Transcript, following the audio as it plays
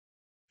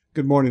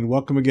Good morning.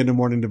 Welcome again to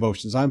Morning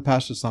Devotions. I'm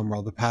Pastor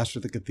Summerall, the pastor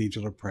of the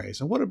Cathedral of Praise.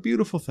 And what a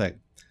beautiful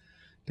thing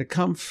to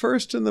come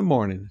first in the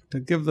morning, to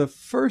give the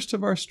first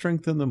of our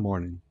strength in the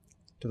morning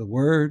to the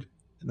Word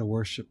and to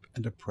worship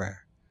and to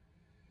prayer.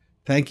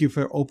 Thank you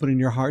for opening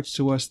your hearts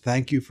to us.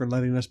 Thank you for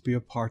letting us be a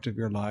part of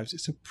your lives.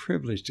 It's a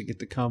privilege to get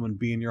to come and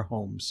be in your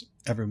homes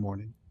every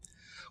morning.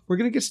 We're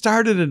going to get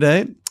started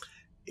today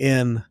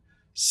in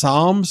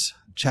Psalms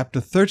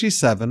chapter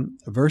 37,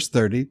 verse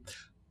 30.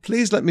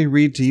 Please let me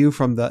read to you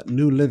from the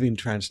New Living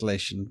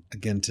Translation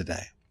again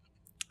today.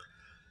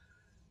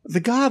 The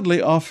godly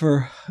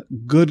offer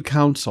good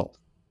counsel.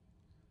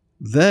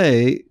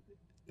 They,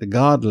 the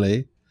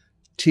godly,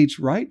 teach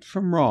right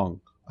from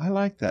wrong. I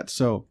like that.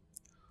 So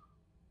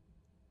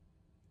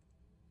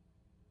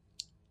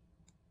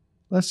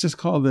let's just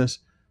call this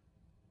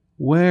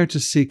where to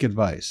seek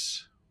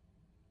advice.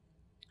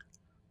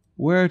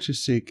 Where to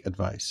seek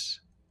advice.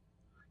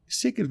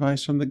 Seek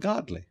advice from the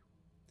godly.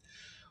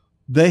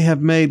 They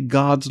have made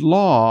God's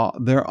law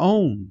their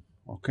own.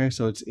 Okay,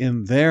 so it's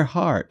in their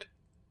heart.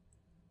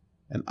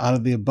 And out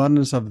of the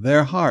abundance of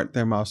their heart,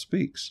 their mouth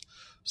speaks.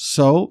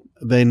 So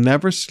they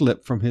never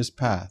slip from his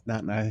path.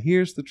 Now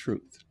here's the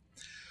truth.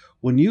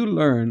 When you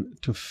learn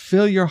to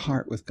fill your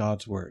heart with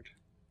God's word,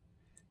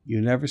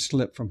 you never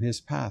slip from his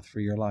path for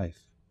your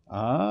life.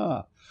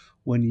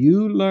 When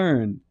you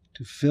learn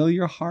to fill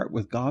your heart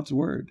with God's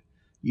word,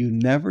 you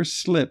never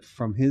slip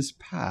from his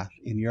path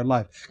in your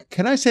life.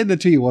 Can I say that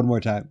to you one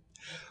more time?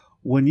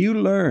 When you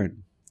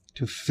learn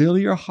to fill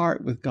your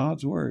heart with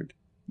God's word,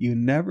 you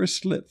never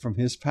slip from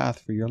his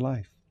path for your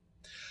life.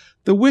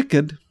 The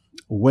wicked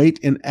wait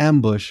in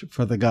ambush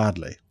for the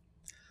godly.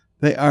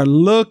 They are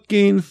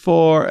looking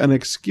for an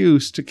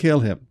excuse to kill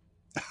him.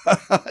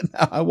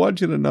 Now, I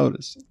want you to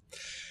notice,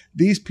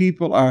 these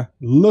people are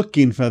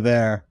looking for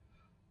their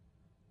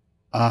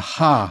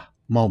aha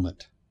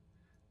moment.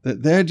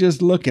 That they're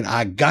just looking,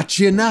 I got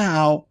you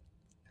now.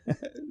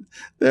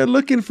 They're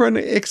looking for an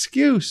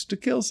excuse to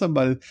kill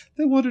somebody.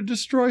 They want to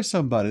destroy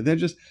somebody. They're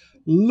just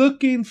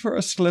looking for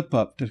a slip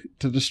up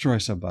to destroy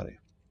somebody.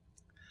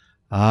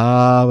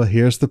 But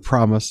here's the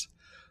promise.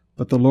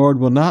 But the Lord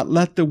will not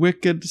let the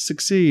wicked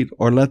succeed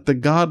or let the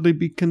godly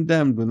be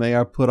condemned when they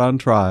are put on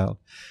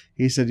trial.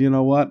 He said, you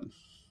know what?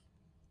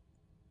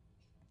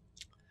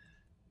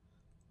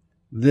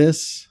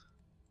 This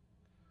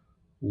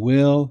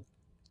will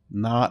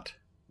not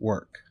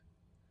work.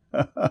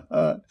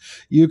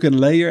 You can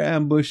lay your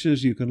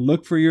ambushes, you can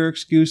look for your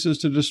excuses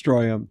to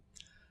destroy them,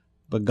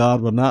 but God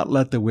will not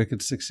let the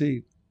wicked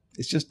succeed.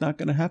 It's just not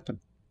going to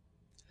happen.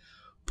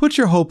 Put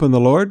your hope in the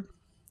Lord.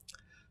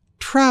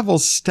 Travel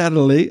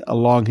steadily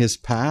along his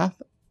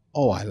path.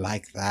 Oh, I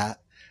like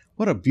that.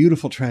 What a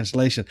beautiful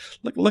translation.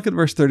 Look at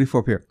verse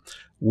 34 here.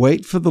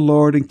 Wait for the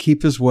Lord and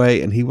keep his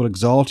way, and he will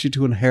exalt you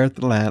to inherit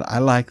the land. I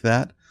like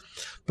that.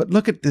 But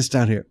look at this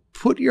down here.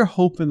 Put your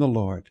hope in the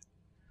Lord.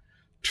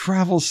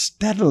 Travel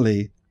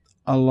steadily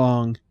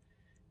along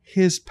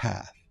his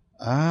path.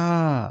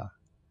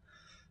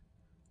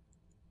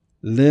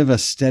 Live a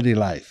steady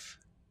life.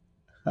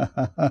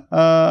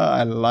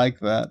 I like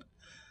that.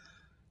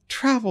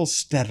 Travel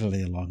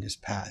steadily along his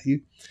path.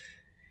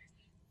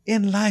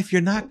 In life,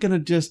 you're not going to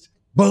just,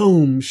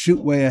 boom, shoot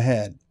way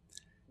ahead.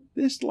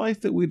 This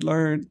life that we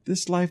learn,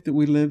 this life that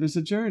we live is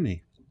a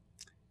journey.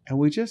 And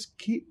we just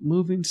keep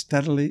moving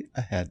steadily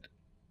ahead.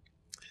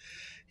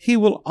 He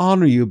will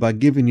honor you by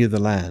giving you the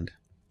land.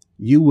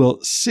 You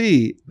will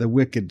see the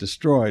wicked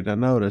destroyed. Now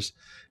notice,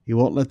 he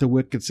won't let the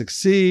wicked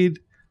succeed.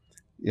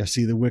 You'll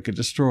see the wicked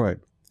destroyed.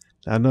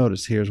 Now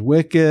notice, here's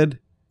wicked,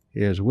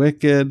 here's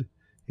wicked,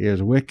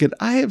 here's wicked.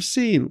 I have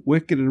seen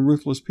wicked and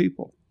ruthless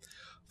people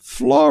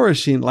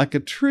flourishing like a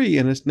tree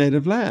in its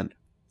native land.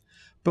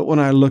 But when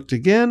I looked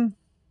again,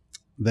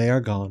 they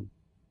are gone.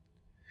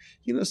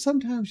 You know,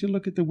 sometimes you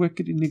look at the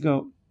wicked and you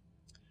go,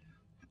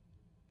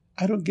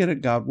 I don't get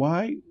it, God.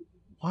 Why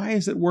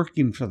is it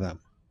working for them?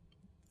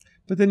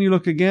 But then you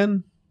look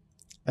again,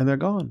 and they're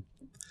gone.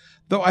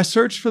 Though I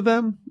searched for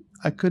them,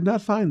 I could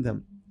not find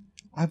them.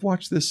 I've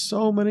watched this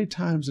so many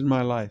times in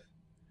my life.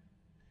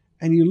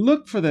 And you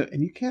look for them,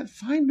 and you can't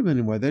find them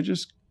anymore. They're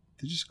just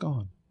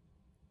gone.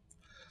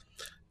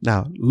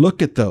 Now,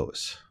 look at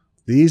those.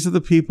 These are the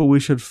people we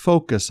should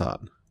focus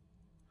on.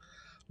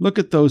 Look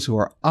at those who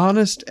are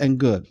honest and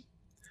good.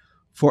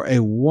 For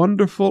a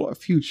wonderful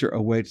future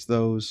awaits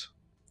those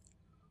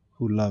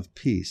who love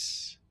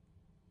peace.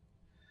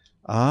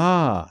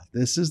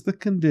 This is the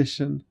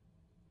condition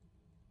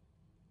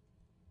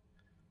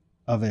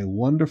of a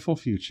wonderful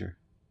future.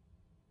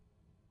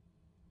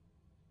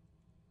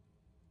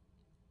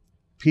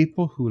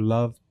 People who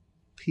love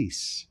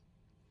peace.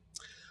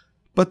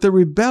 But the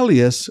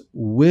rebellious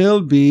will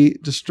be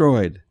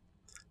destroyed.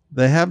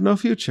 They have no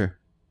future.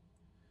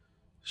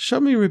 Show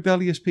me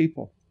rebellious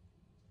people.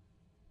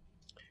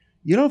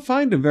 You don't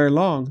find them very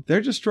long.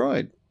 They're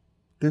destroyed.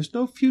 There's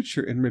no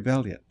future in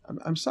rebellion.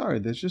 I'm sorry,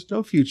 there's just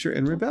no future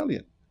in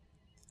rebellion.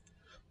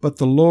 But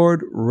the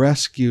Lord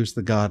rescues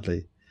the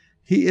godly.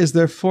 He is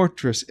their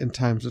fortress in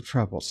times of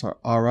trouble. So,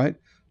 all right,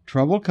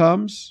 trouble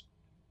comes.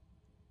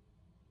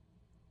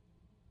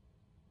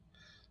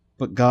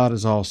 but God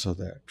is also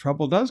there.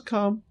 Trouble does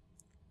come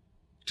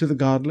to the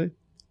godly,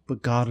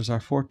 but God is our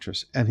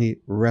fortress, and he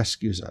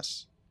rescues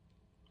us.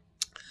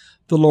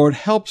 The Lord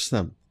helps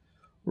them,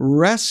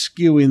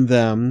 rescuing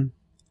them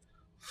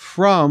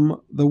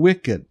from the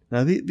wicked.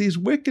 Now, these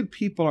wicked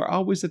people are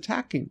always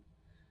attacking,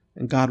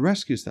 and God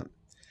rescues them.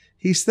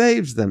 He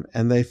saves them,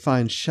 and they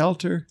find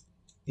shelter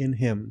in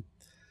him.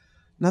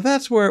 Now,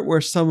 that's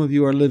where some of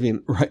you are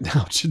living right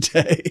now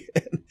today.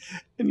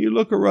 And you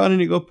look around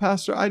and you go,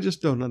 Pastor, I just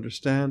don't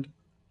understand.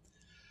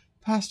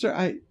 Pastor,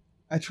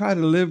 I try to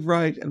live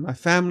right, and my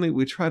family,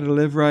 we try to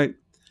live right.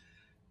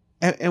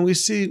 And we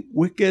see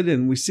wicked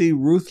and we see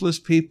ruthless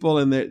people,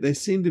 and they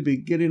seem to be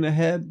getting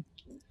ahead.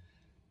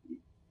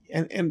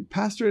 And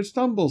Pastor, it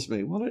stumbles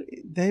me. Well,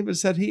 David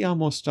said he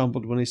almost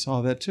stumbled when he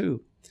saw that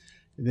too.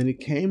 And then he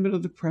came into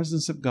the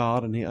presence of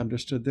God and he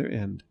understood their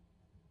end.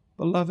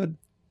 Beloved,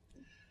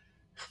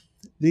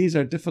 these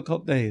are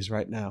difficult days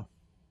right now.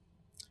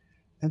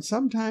 And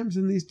sometimes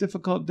in these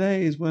difficult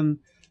days, when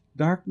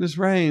darkness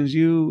reigns,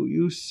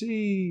 you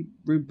see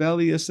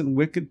rebellious and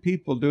wicked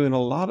people doing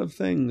a lot of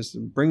things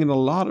and bringing a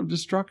lot of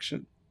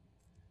destruction.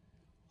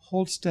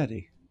 Hold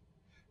steady.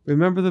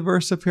 Remember the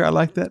verse up here? I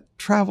like that.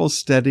 Travel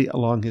steady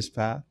along his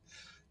path.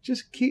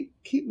 Just keep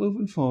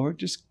moving forward.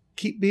 Just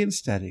keep being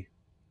steady.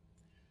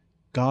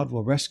 God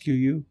will rescue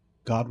you.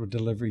 God will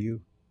deliver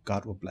you.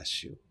 God will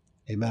bless you.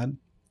 Amen.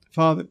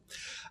 Father,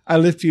 I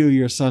lift you,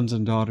 your sons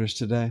and daughters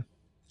today.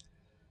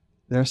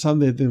 There are some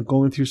that have been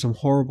going through some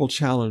horrible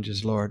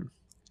challenges, Lord.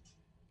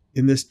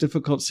 In this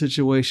difficult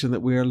situation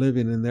that we are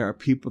living in, there are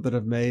people that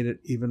have made it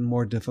even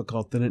more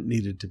difficult than it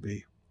needed to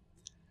be.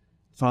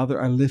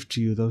 Father, I lift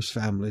to you those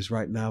families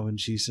right now in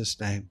Jesus'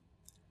 name.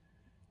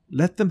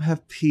 Let them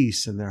have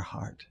peace in their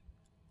heart.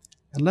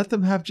 And let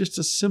them have just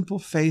a simple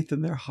faith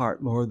in their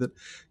heart, Lord, that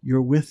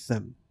you're with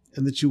them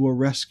and that you will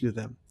rescue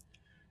them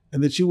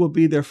and that you will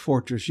be their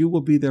fortress. You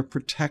will be their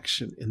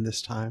protection in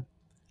this time.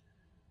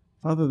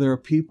 Father, there are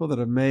people that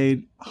have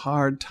made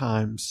hard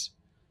times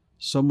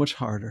so much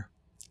harder.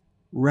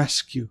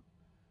 Rescue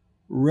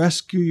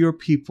your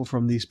people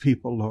from these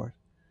people, Lord.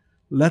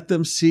 Let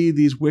them see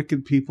these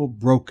wicked people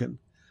broken.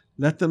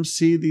 Let them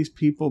see these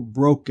people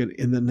broken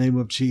in the name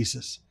of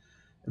Jesus.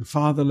 And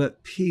Father,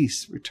 let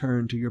peace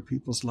return to your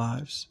people's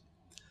lives.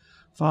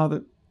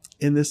 Father,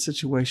 in this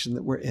situation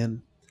that we're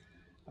in,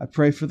 I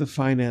pray for the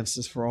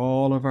finances for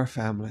all of our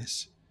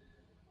families.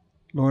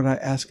 Lord, I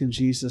ask in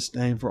Jesus'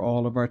 name for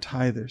all of our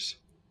tithers.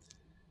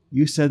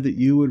 You said that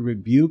you would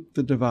rebuke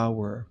the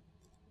devourer.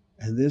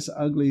 And this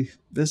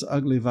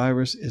ugly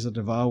virus is a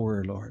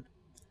devourer, Lord.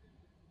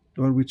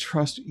 Lord, we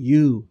trust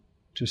you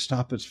to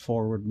stop its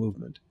forward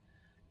movement.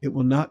 It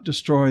will not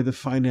destroy the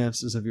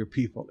finances of your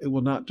people. It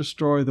will not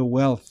destroy the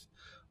wealth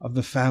of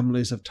the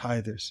families of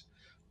tithers.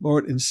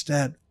 Lord,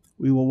 instead,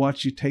 we will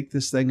watch you take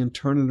this thing and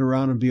turn it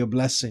around and be a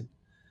blessing.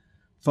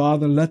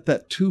 Father, let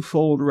that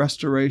twofold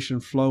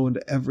restoration flow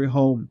into every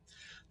home.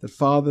 That,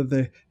 Father,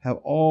 they have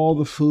all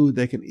the food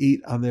they can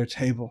eat on their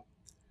table.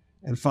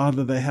 And,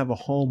 Father, they have a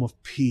home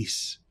of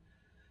peace.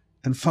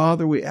 And,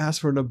 Father, we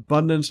ask for an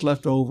abundance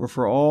left over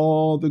for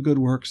all the good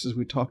works as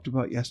we talked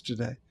about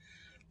yesterday.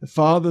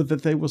 Father,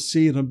 that they will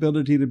see an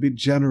ability to be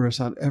generous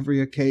on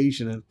every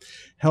occasion and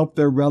help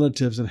their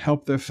relatives and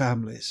help their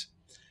families.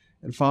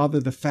 And Father,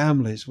 the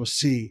families will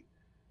see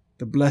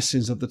the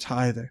blessings of the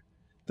tither.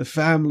 The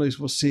families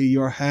will see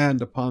your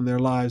hand upon their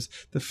lives.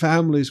 The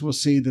families will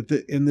see that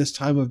in this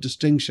time of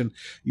distinction,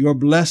 your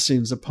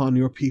blessings upon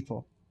your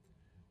people.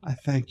 I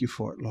thank you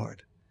for it,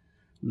 Lord.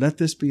 Let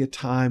this be a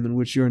time in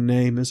which your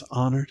name is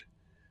honored.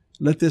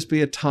 Let this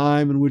be a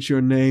time in which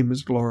your name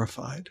is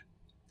glorified.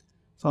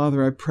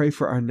 Father, I pray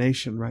for our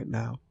nation right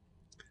now,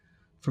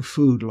 for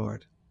food,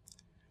 Lord.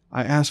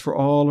 I ask for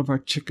all of our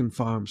chicken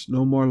farms,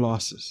 no more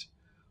losses.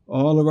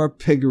 All of our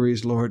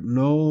piggeries, Lord,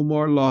 no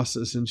more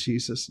losses in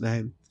Jesus'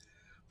 name.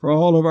 For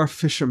all of our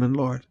fishermen,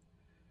 Lord.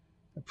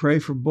 I pray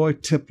for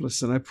Boyd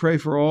Tiplis, and I pray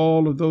for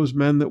all of those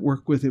men that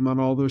work with him on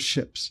all those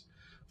ships.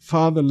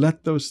 Father,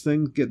 let those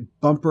things get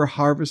bumper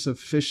harvests of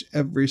fish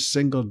every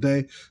single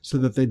day so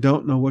that they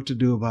don't know what to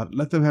do about it.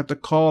 Let them have to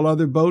call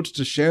other boats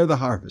to share the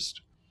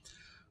harvest.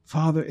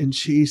 Father, in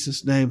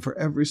Jesus' name, for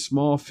every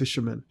small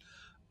fisherman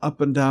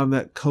up and down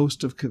that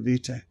coast of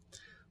Cavite,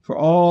 for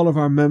all of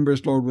our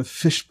members, Lord, with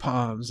fish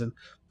ponds and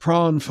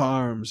prawn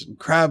farms and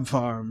crab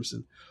farms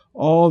and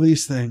all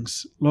these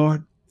things,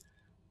 Lord,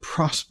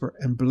 prosper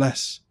and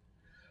bless.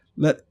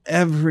 Let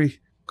every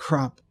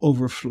crop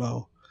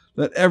overflow.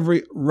 Let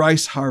every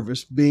rice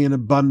harvest be in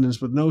abundance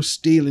with no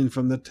stealing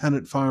from the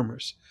tenant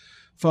farmers.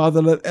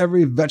 Father, let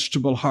every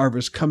vegetable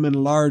harvest come in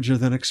larger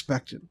than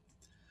expected.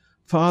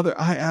 Father,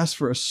 I ask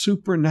for a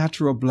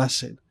supernatural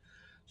blessing.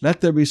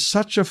 Let there be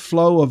such a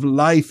flow of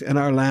life in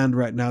our land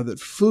right now that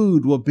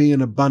food will be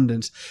in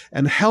abundance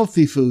and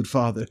healthy food,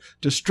 Father,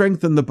 to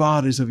strengthen the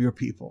bodies of your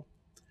people.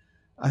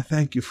 I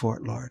thank you for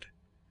it, Lord.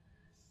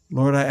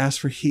 Lord, I ask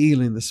for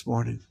healing this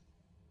morning.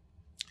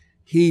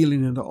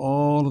 Healing into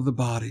all of the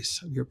bodies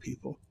of your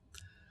people.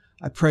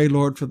 I pray,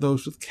 Lord, for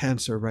those with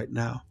cancer right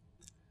now.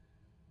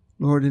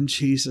 Lord, in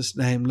Jesus'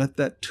 name, let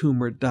that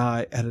tumor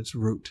die at its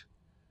root.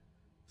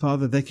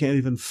 Father, they can't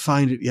even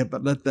find it yet,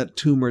 but let that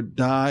tumor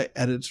die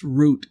at its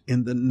root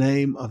in the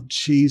name of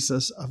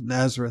Jesus of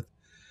Nazareth.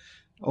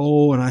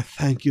 Oh, and I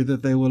thank you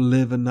that they will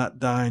live and not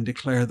die and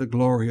declare the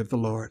glory of the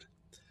Lord.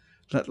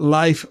 Let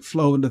life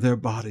flow into their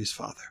bodies,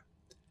 Father.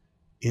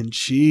 In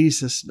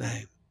Jesus'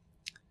 name,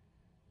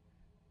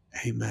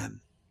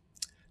 amen.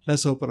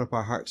 Let's open up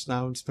our hearts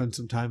now and spend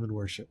some time in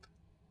worship.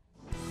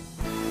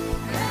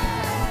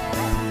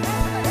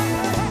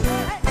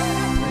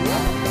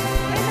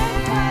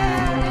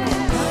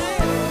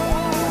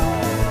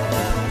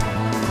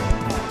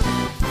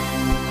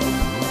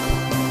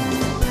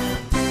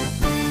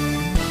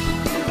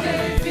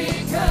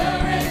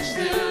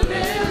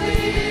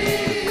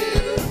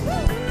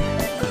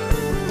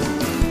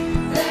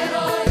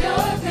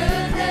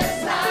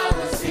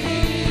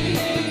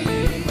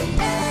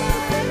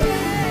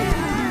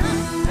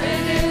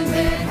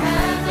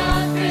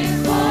 Nothing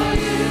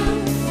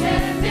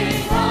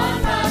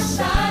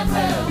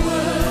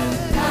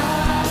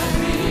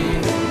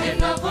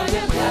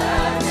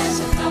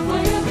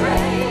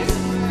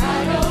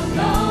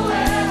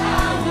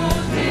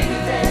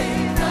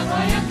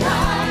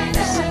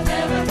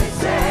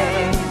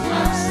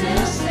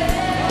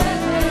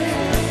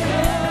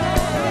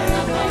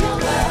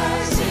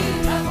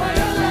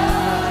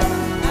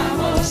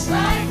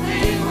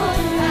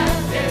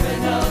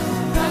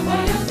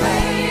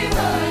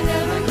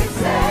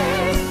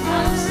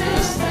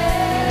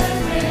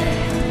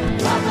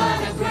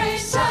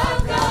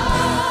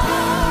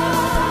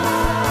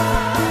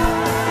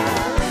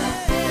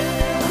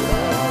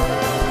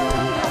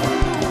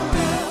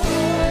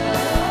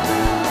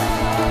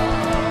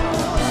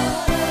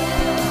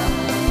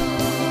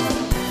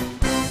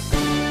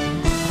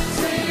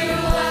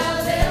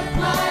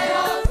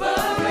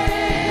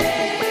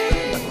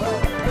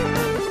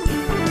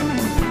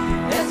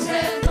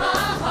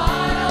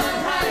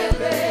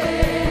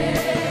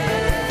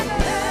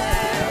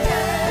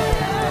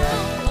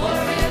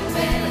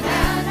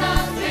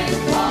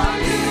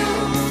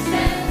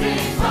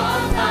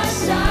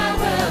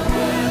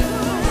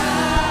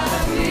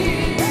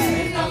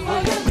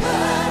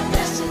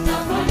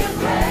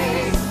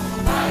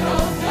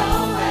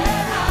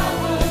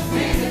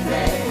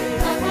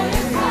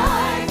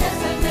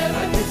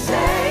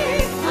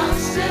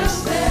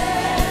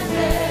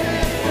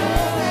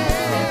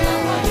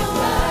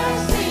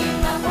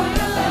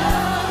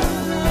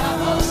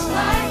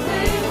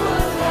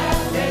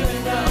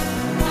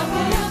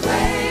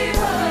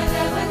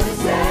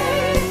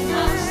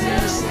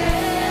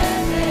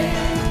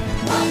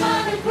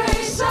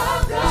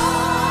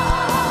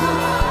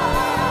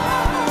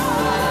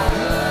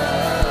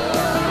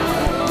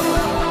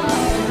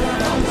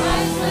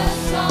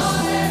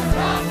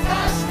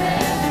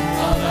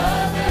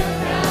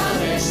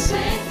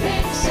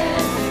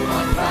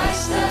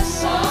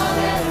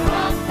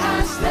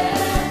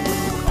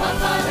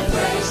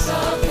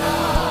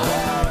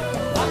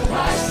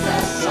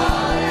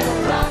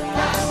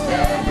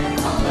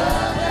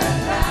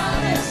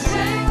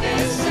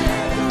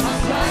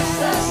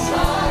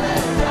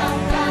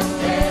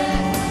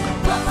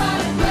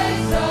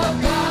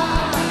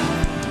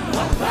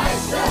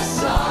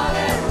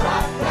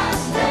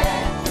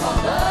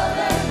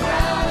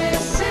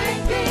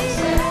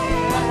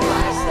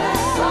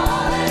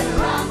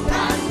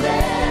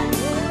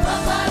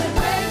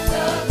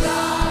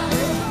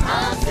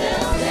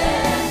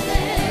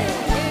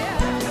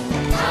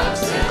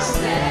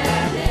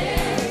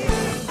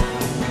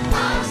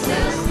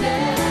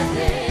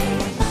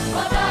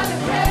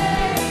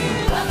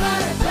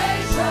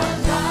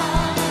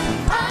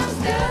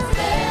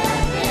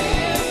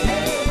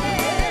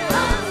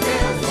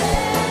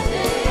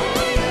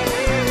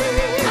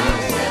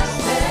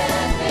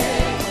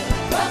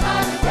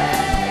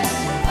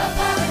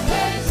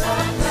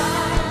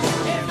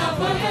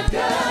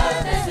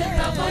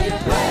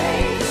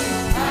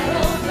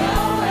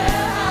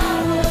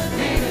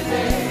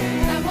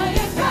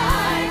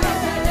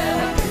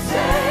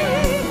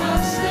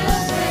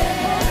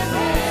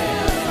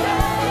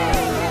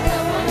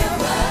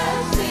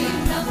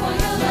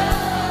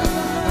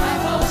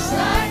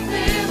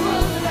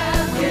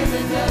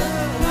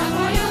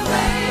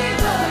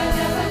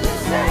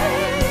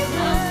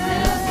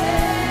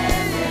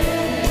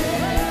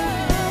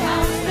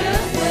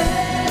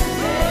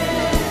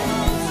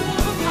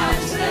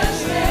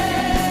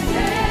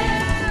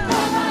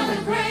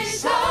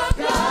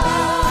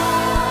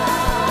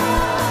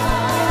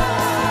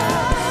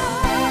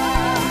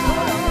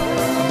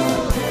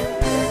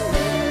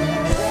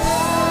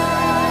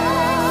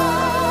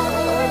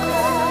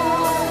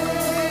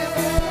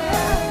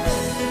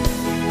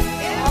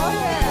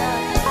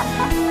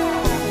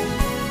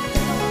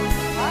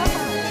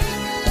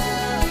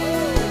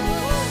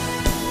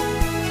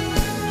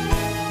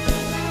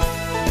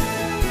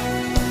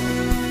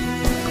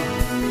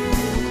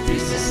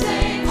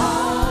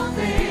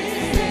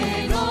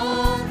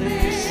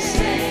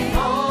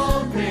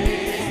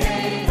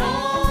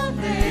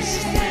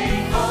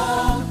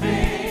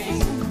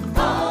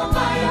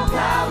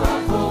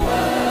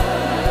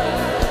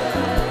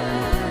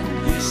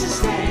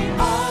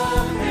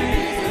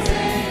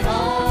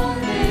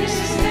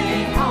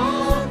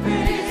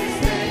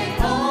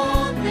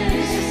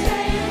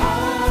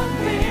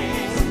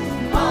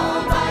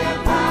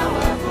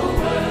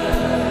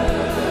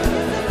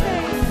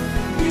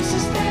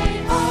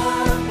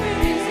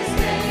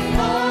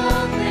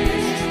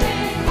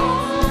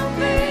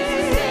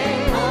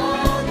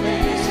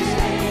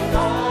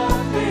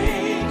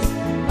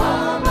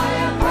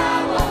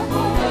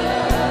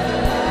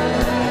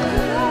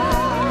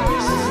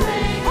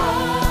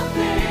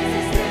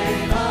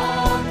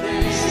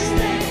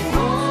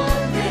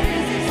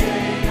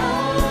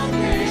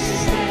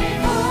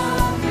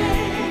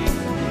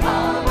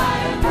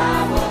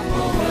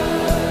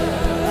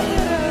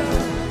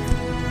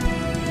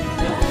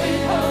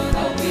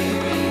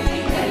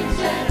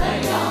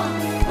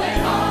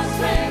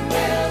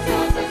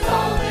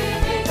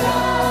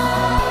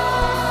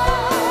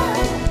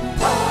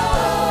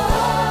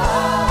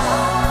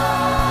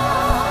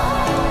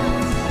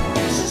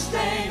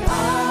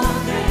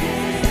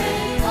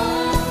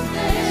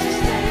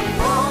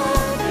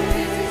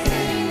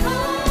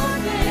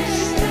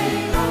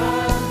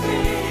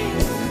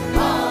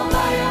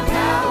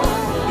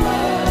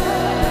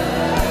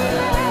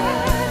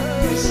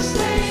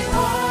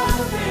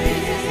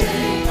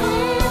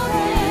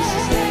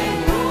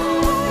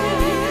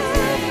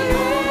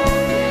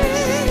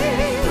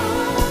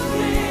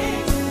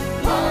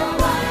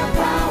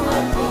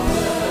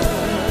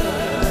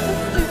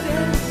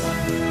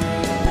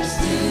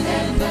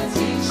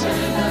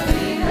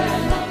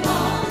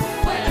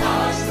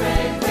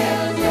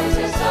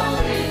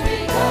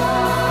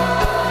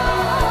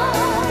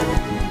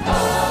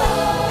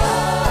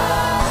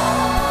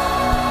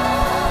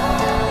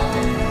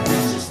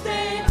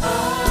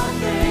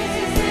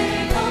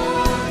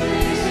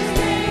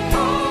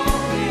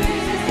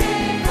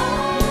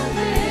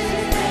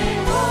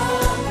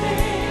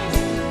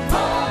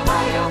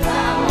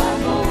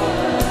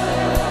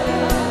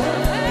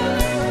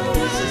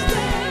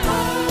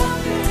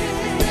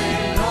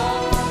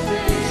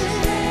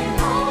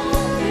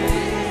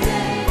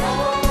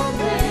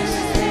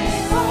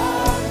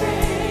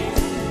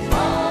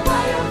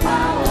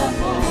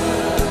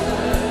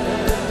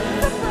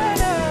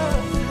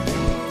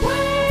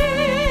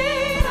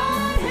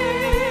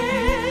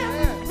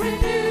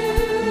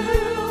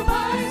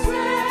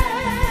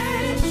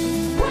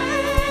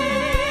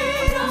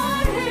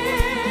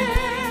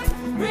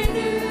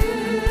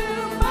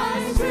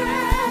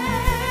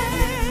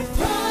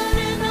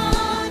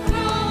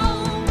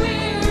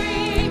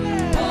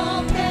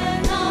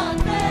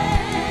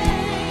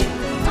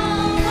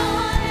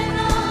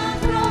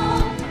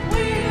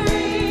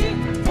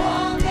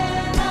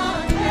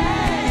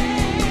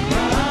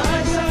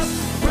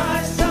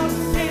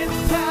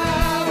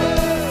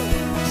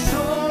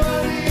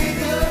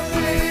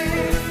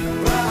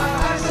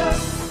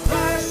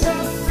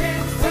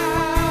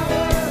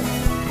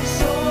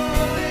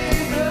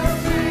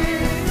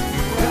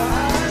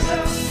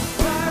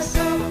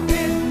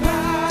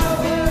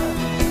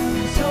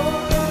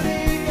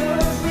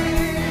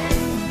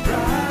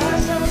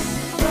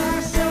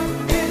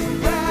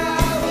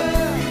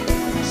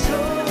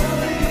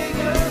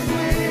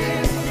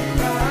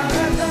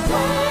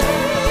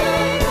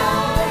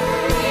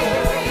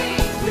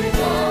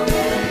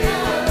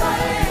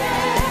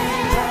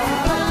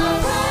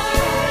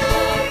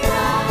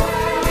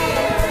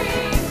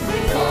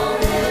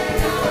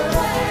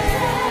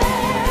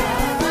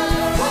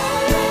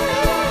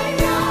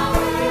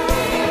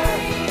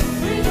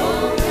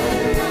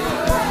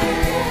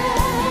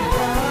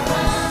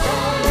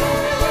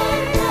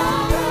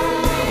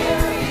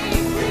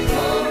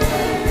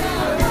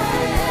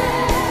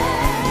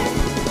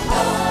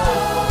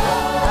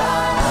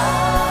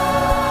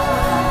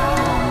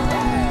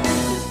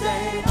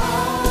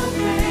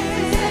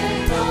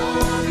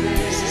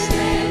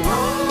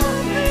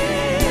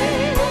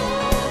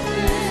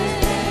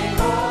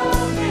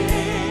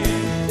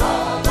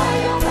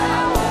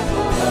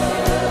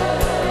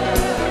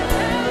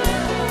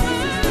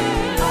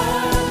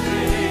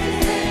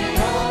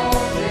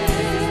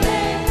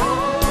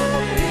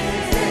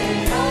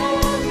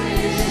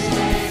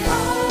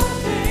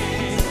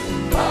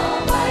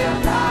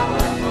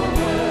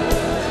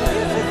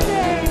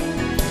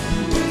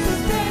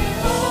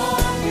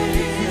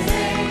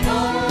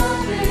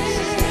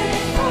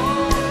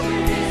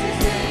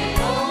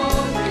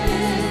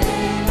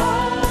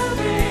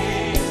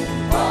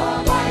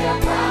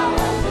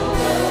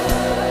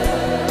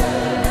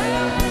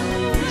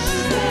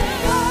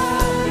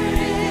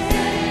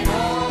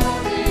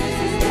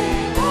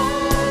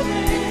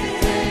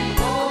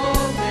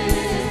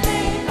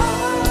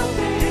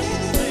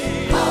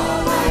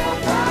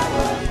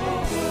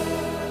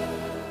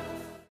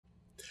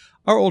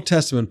Our Old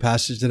Testament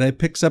passage today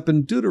picks up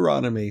in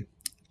Deuteronomy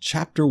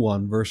chapter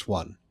 1, verse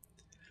 1.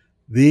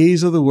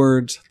 These are the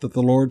words that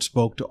the Lord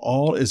spoke to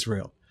all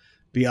Israel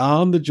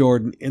beyond the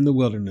Jordan in the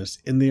wilderness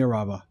in the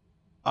Arabah,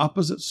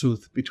 opposite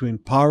Suth, between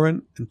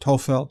Paran and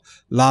Tophel,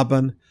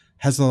 Laban,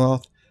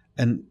 Hazeroth,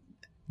 and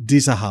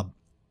Dizahab.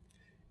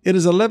 It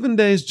is 11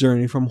 days'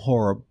 journey from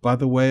Horeb by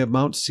the way of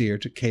Mount Seir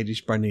to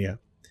Kadesh Barnea.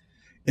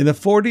 In the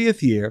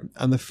 40th year,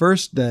 on the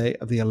first day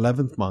of the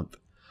 11th month,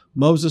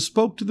 Moses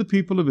spoke to the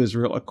people of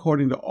Israel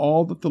according to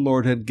all that the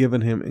Lord had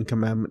given him in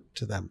commandment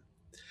to them.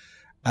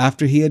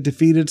 After he had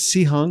defeated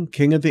Sihon,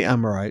 king of the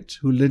Amorites,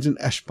 who lived in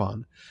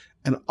Eshbon,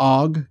 and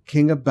Og,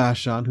 king of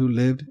Bashan, who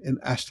lived in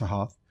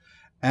Ashtaroth,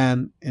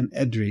 and in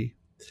Edrei,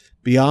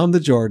 beyond the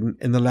Jordan,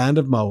 in the land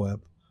of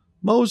Moab,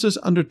 Moses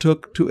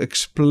undertook to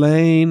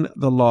explain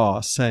the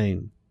law,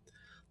 saying,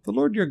 The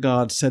Lord your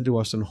God said to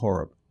us in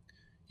Horeb,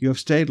 You have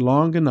stayed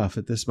long enough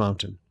at this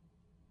mountain.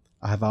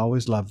 I have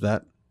always loved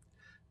that.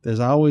 There's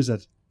always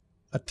a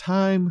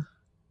time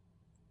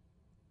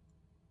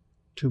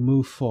to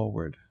move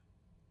forward.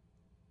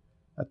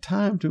 A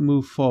time to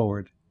move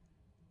forward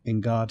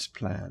in God's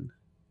plan.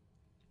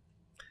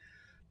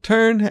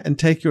 Turn and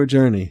take your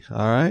journey,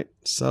 all right?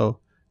 So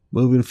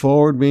moving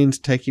forward means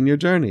taking your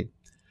journey.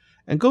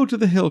 And go to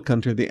the hill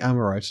country of the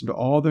Amorites and to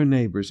all their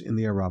neighbors in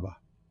the Arabah,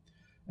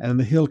 and in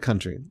the hill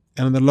country,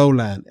 and in the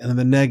lowland, and in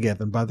the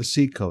Negev, and by the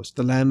seacoast,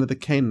 the land of the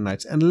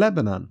Canaanites, and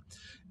Lebanon,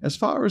 as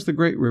far as the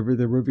great river,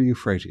 the river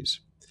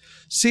Euphrates.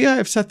 See, I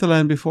have set the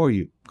land before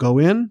you. Go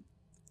in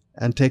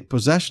and take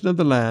possession of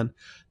the land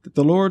that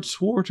the Lord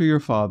swore to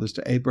your fathers,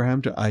 to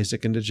Abraham, to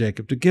Isaac, and to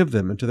Jacob, to give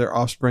them and to their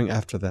offspring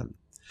after them.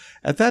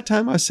 At that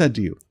time I said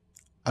to you,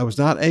 I was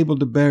not able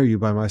to bear you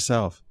by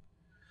myself.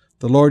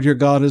 The Lord your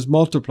God has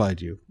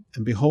multiplied you,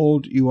 and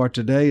behold, you are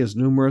today as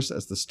numerous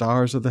as the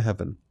stars of the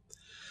heaven.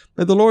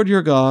 May the Lord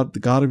your God,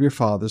 the God of your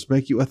fathers,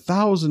 make you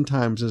 1,000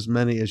 times as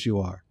many as you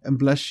are, and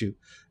bless you,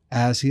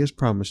 as he has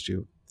promised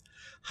you.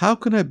 How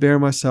can I bear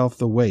myself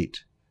the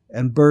weight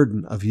and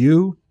burden of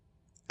you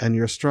and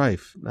your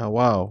strife? Now,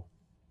 wow.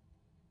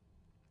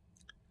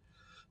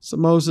 So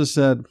Moses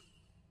said,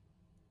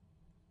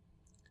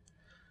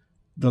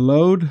 the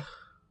load,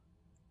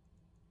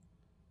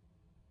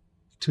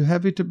 too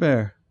heavy to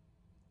bear.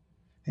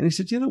 And he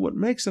said, what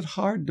makes it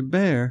hard to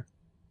bear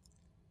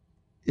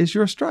is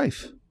your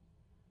strife.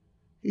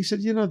 He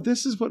said,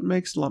 this is what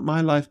makes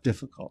my life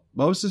difficult.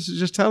 Moses is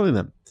just telling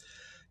them,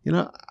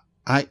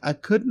 I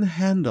couldn't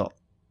handle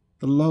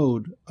the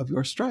load of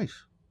your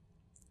strife.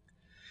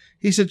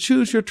 He said,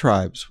 choose your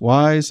tribes,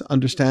 wise,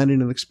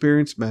 understanding, and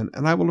experienced men,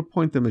 and I will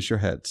appoint them as your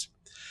heads.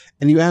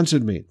 And you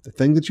answered me, the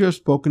thing that you have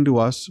spoken to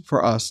us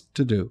for us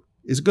to do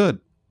is good.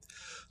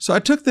 So I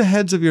took the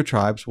heads of your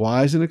tribes,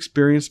 wise and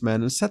experienced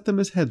men, and set them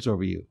as heads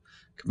over you,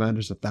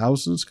 commanders of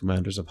thousands,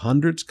 commanders of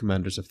hundreds,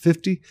 commanders of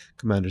 50,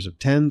 commanders of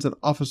tens, and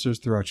officers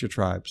throughout your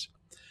tribes.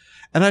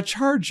 And I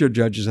charged your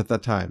judges at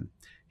that time,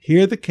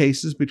 hear the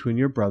cases between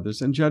your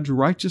brothers, and judge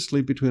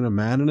righteously between a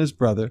man and his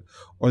brother,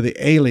 or the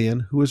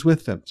alien who is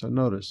with them. So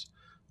notice,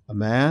 a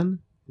man,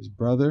 his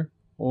brother,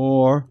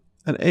 or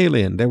an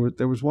alien.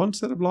 There was one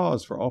set of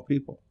laws for all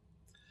people.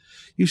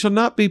 You shall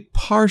not be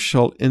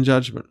partial in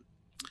judgment.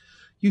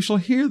 You shall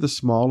hear the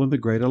small and the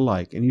great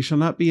alike, and you shall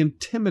not be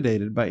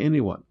intimidated by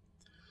anyone.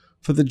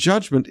 For the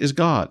judgment is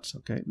God's.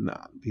 Okay,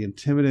 not be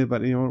intimidated by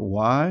anyone.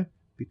 Why?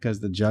 Because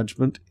the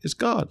judgment is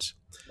God's.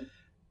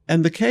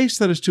 And the case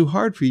that is too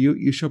hard for you,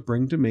 you shall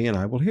bring to me, and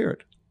I will hear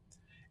it.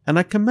 And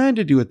I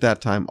commanded you at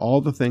that time all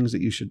the things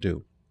that you should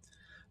do.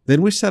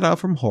 Then we set out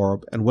from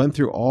Horeb and went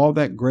through all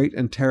that great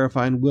and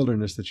terrifying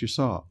wilderness that you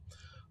saw,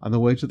 on the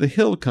way to the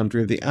hill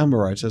country of the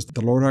Amorites, as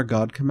the Lord our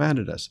God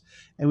commanded us.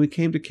 And we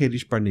came to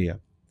Kadesh Barnea.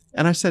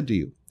 And I said to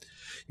you,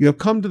 you have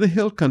come to the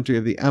hill country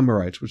of the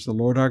Amorites, which the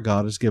Lord our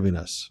God is giving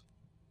us.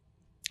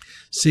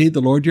 See,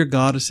 the Lord your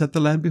God has set the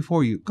land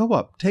before you. Go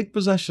up, take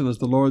possession as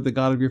the Lord, the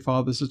God of your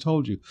fathers, has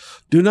told you.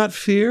 Do not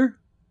fear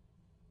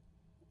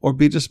or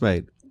be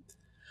dismayed.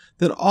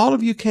 Then all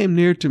of you came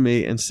near to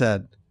me and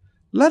said,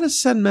 Let us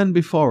send men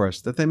before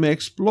us, that they may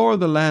explore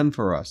the land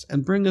for us,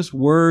 and bring us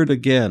word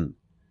again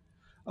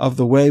of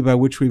the way by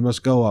which we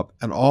must go up,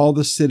 and all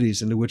the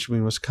cities into which we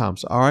must come.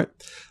 So, all right,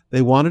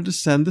 they wanted to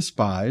send the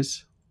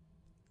spies,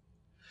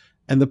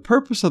 and the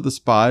purpose of the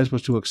spies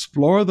was to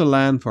explore the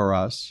land for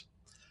us,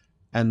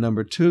 and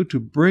number 2, to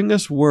bring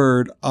us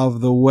word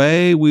of the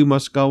way we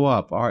must go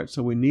up. All right,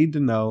 so we need to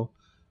know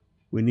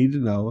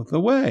the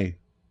way.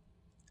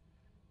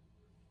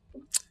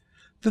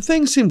 The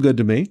thing seemed good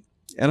to me,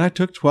 and I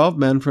took 12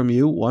 men from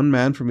you, 1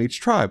 man from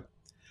each tribe.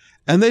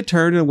 And they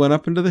turned and went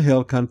up into the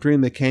hill country,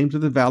 and they came to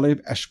the valley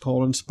of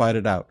Eshcol and spied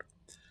it out.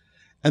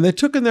 And they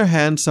took in their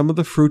hands some of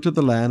the fruit of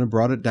the land and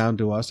brought it down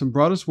to us, and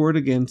brought us word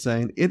again,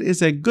 saying, It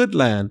is a good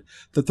land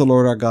that the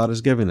Lord our God is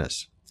giving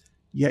us.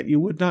 Yet you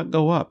would not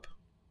go up,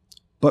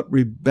 but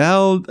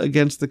rebelled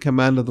against the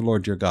command of the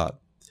Lord your God.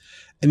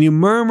 And you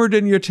murmured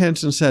in your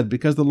tents and said,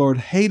 Because the Lord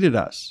hated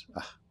us,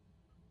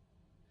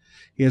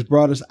 he has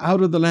brought us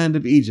out of the land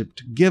of Egypt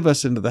to give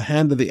us into the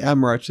hand of the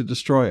Amorites to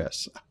destroy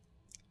us.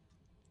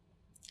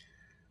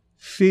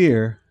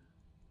 Fear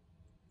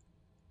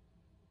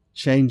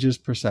changes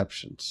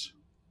perceptions.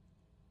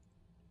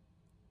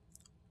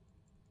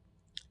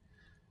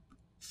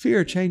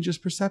 Fear changes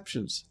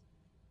perceptions,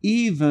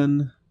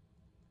 even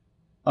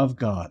of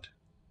God.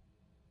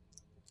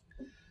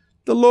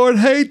 The Lord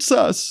hates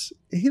us.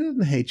 He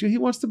doesn't hate you. He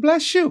wants to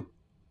bless you.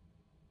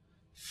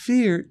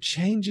 Fear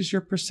changes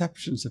your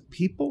perceptions of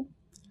people.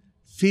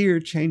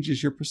 Fear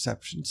changes your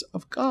perceptions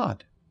of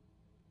God.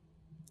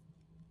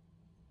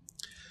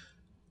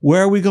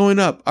 Where are we going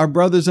up? Our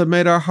brothers have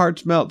made our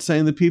hearts melt,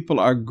 saying the people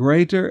are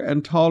greater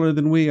and taller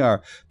than we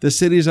are. The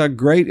cities are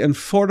great and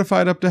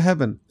fortified up to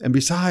heaven. And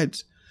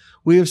besides,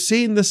 we have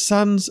seen the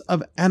sons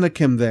of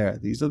Anakim there.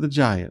 These are the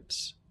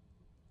giants.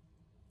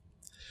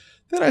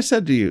 Then I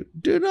said to you,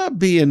 do not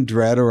be in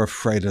dread or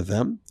afraid of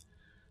them.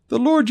 The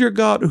Lord your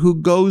God,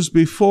 who goes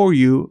before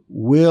you,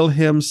 will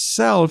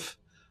himself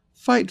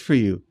fight for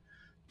you,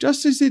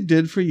 just as he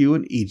did for you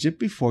in Egypt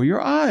before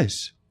your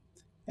eyes,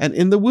 and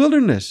in the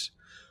wilderness,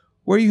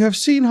 where you have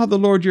seen how the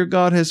Lord your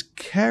God has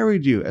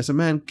carried you as a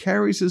man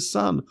carries his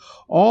son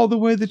all the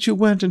way that you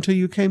went until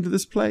you came to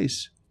this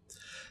place.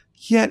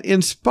 Yet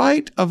in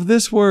spite of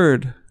this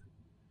word,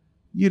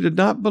 you did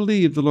not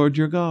believe the Lord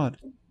your God.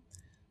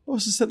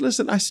 Moses said,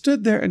 listen, I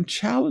stood there and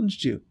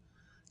challenged you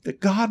that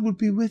God would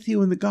be with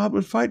you and that God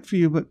would fight for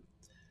you, but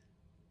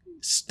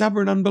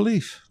stubborn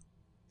unbelief.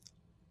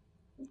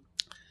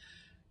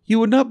 You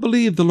would not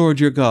believe the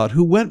Lord your God,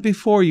 who went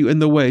before you in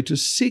the way to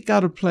seek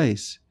out a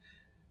place,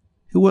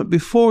 who went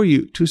before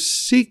you to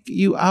seek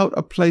you out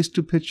a place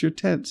to pitch your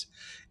tents,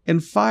 in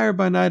fire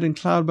by night and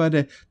cloud by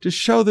day, to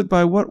show that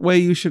by what way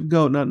you should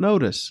go. Now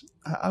notice,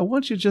 I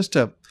want you just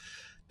to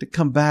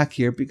come back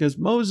here, because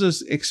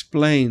Moses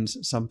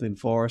explains something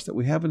for us that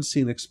we haven't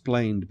seen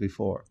explained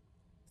before.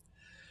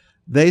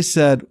 They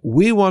said,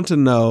 we want to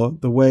know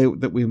the way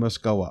that we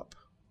must go up.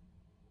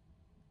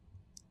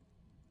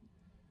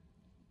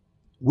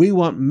 We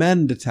want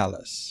men to tell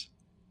us.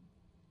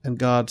 And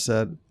God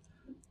said,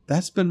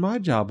 that's been my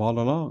job all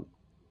along.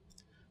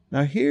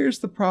 Now here's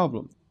the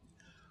problem.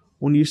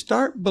 When you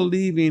start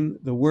believing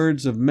the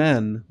words of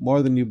men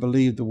more than you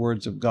believe the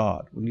words of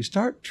God, when you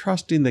start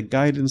trusting the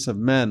guidance of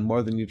men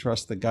more than you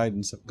trust the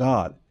guidance of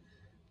God,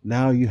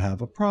 now you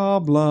have a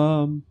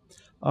problem.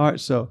 All right,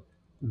 so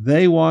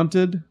they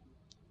wanted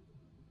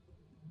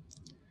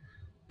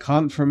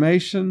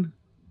confirmation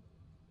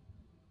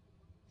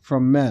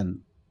from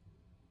men.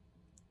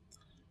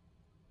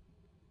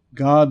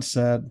 God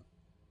said,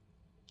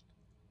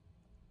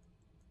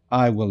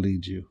 I will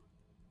lead you.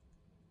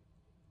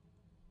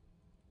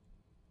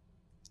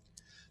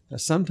 Now,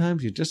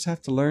 sometimes you just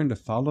have to learn to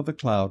follow the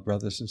cloud,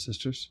 brothers and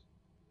sisters.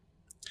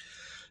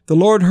 The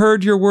Lord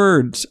heard your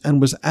words and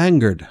was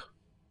angered.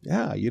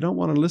 Yeah, you don't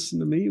want to listen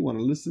to me. You want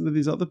to listen to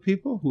these other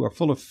people who are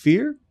full of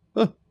fear?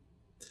 Huh.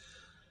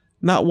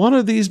 Not one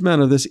of these men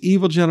of this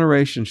evil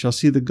generation shall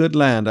see the good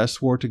land I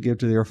swore to give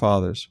to their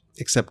fathers,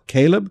 except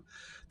Caleb,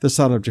 the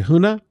son of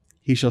Jehunah.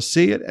 He shall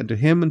see it, and to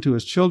him and to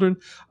his children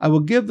I will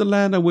give the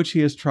land on which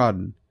he has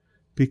trodden,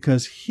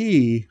 because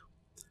he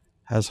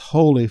has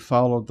wholly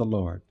followed the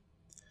Lord.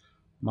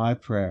 My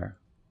prayer.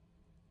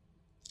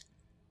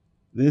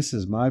 This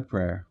is my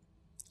prayer.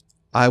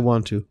 I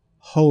want to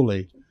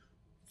wholly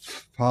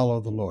follow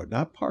the Lord,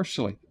 not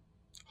partially,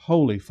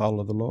 wholly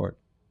follow the Lord.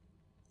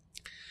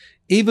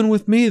 Even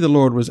with me the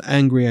Lord was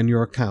angry on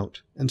your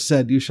account and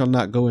said, you shall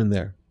not go in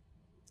there.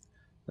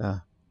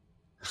 Now,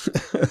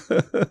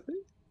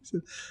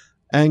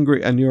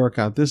 angry on your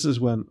account. This is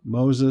when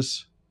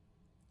Moses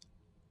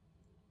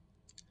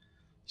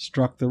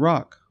struck the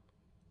rock.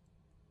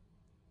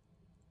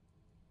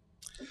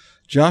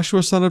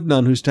 Joshua, son of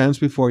Nun, who stands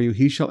before you,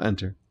 he shall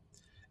enter.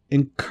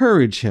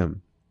 Encourage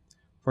him,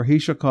 for he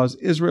shall cause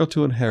Israel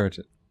to inherit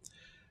it.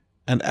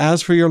 And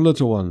as for your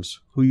little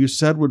ones, who you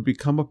said would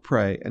become a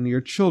prey, and your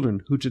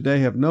children, who today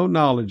have no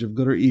knowledge of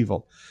good or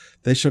evil,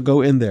 they shall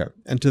go in there,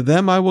 and to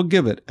them I will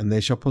give it, and they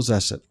shall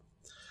possess it.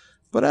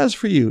 But as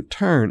for you,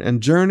 turn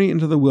and journey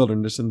into the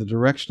wilderness in the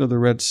direction of the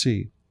Red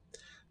Sea.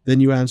 Then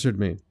you answered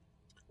me,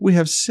 we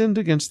have sinned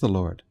against the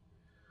Lord.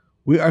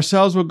 We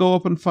ourselves will go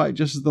up and fight,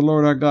 just as the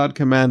Lord our God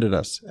commanded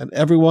us. And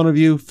every one of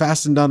you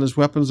fastened on his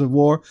weapons of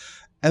war,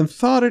 and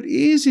thought it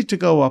easy to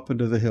go up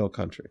into the hill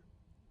country.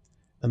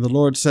 And the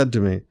Lord said to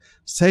me,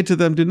 say to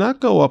them, do not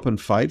go up and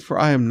fight, for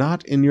I am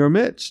not in your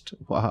midst.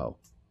 Wow.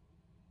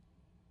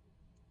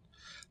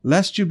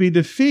 Lest you be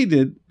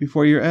defeated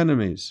before your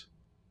enemies.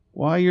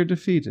 Why you're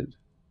defeated?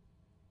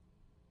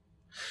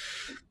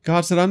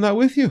 God said, I'm not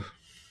with you.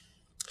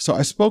 So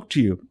I spoke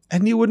to you,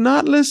 and you would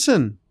not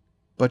listen.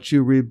 But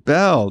you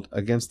rebelled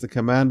against the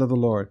command of the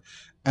Lord,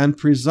 and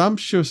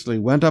presumptuously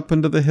went up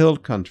into the hill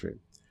country.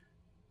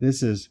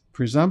 This is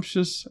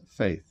presumptuous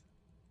faith,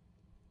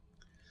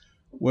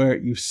 where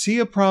you see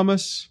a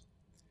promise,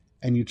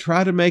 and you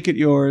try to make it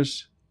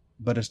yours,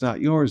 but it's not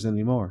yours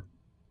anymore.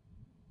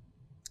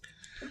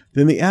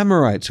 Then the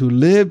Amorites, who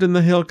lived in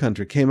the hill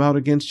country, came out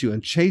against you,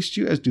 and chased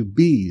you as do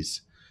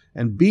bees,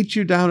 and beat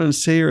you down in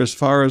Seir as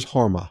far as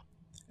Hormah.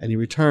 And you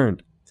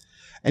returned.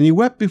 And you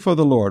wept before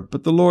the Lord,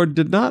 but the Lord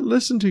did not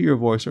listen to your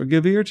voice or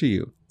give ear to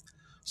you.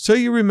 So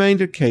you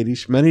remained at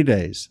Kadesh many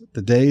days,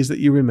 the days that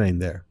you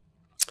remained there.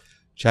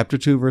 Chapter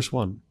 2, verse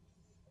 1.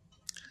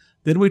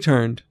 Then we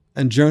turned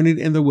and journeyed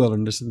in the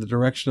wilderness in the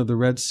direction of the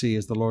Red Sea,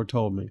 as the Lord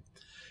told me.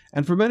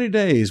 And for many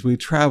days we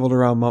traveled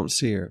around Mount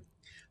Seir.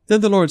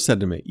 Then the Lord said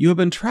to me, You have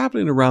been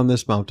traveling around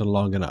this mountain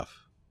long enough.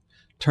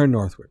 Turn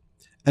northward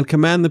and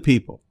command the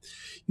people.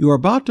 You are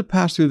about to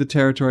pass through the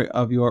territory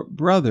of your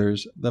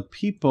brothers, the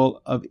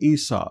people of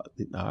Esau.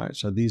 All right,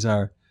 so these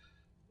are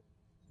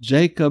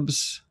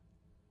Jacob's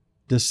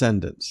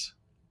descendants.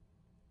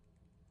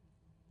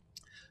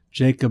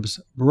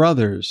 Jacob's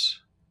brothers'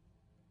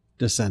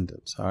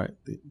 descendants. All right.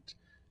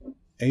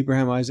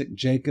 Abraham, Isaac,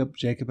 Jacob.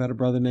 Jacob had a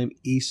brother named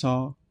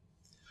Esau,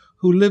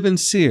 who live in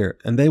Seir,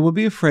 and they will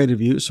be afraid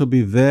of you, so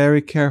be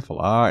very careful.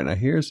 All right, now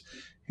here's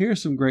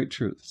some great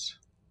truths.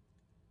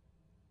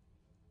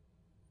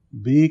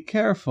 Be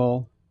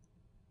careful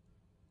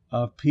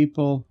of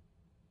people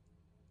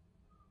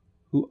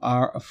who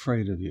are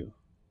afraid of you.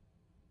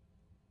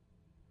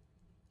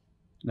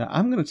 Now,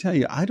 I'm going to tell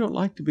you, I don't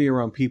like to be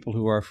around people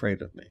who are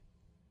afraid of me.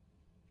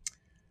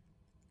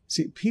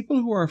 See, people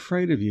who are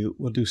afraid of you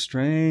will do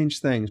strange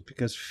things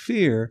because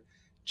fear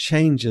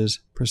changes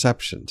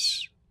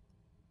perceptions.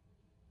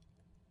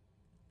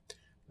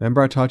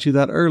 Remember, I taught you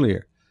that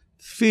earlier.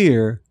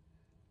 Fear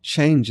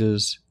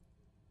changes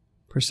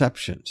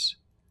perceptions.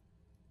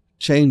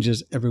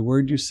 Changes every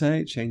word you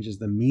say, changes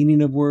the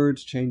meaning of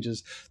words,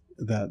 changes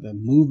the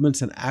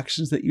movements and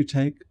actions that you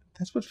take.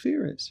 That's what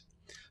fear is.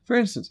 For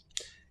instance,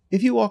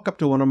 if you walk up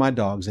to one of my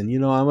dogs, and you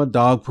know I'm a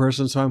dog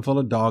person, so I'm full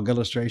of dog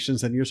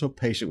illustrations, and you're so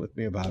patient with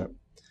me about it.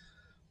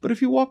 But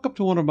if you walk up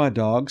to one of my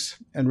dogs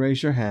and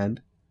raise your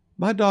hand,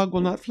 my dog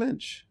will not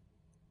flinch.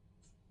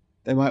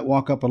 They might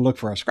walk up and look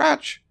for a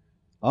scratch.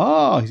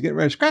 Oh, he's getting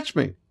ready to scratch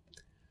me.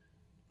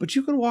 But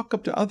you can walk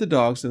up to other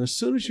dogs, and as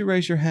soon as you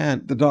raise your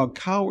hand, the dog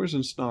cowers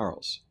and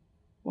snarls.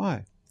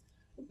 Why?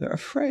 They're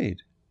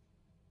afraid.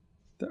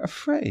 They're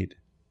afraid.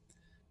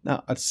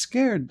 Now, a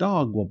scared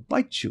dog will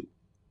bite you.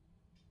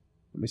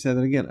 Let me say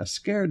that again. A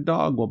scared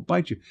dog will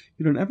bite you.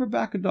 You don't ever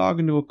back a dog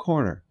into a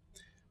corner.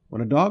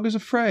 When a dog is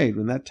afraid,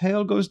 when that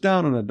tail goes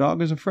down and a dog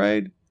is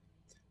afraid,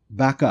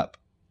 back up.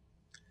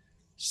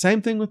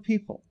 Same thing with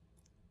people.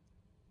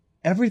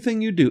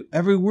 Everything you do,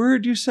 every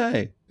word you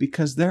say,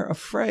 because they're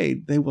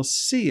afraid, they will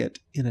see it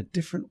in a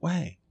different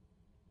way.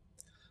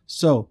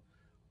 So,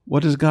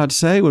 what does God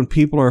say when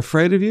people are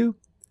afraid of you?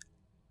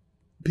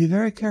 Be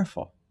very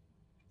careful.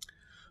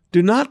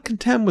 Do not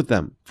contend with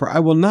them, for I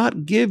will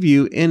not give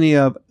you any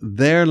of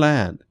their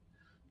land.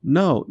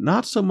 No,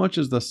 not so much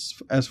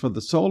as for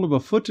the sole of a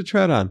foot to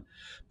tread on,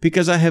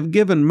 because I have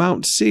given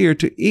Mount Seir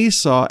to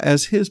Esau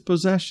as his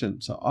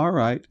possession. So, all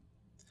right.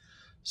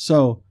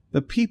 So,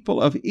 the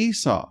people of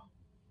Esau,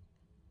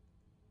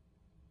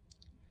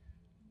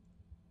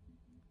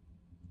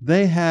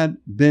 they had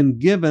been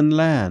given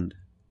land.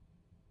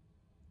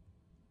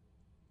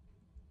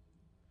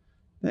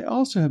 They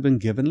also have been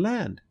given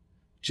land.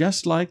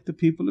 Just like the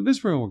people of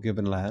Israel were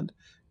given land,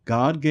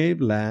 God gave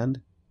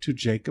land to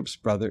Jacob's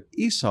brother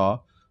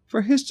Esau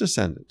for his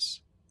descendants.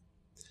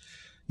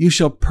 You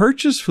shall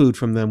purchase food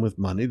from them with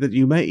money that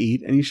you may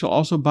eat, and you shall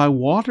also buy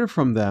water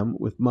from them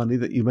with money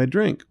that you may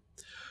drink.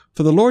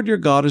 For the Lord your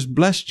God has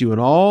blessed you in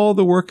all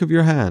the work of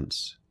your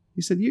hands.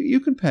 He said, you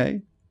can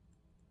pay.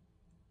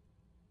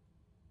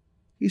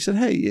 He said,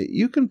 hey,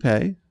 you can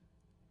pay.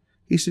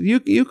 He said,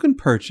 you can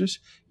purchase.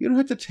 You don't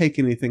have to take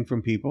anything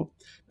from people.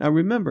 Now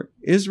remember,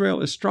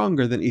 Israel is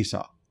stronger than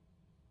Esau.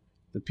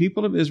 The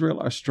people of Israel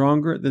are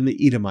stronger than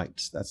the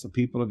Edomites. That's the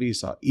people of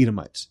Esau,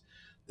 Edomites.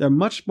 They're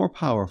much more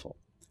powerful.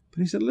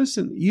 But he said,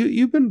 listen,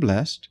 you've been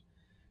blessed.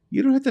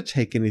 You don't have to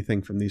take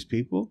anything from these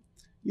people.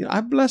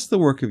 I've blessed the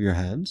work of your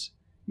hands.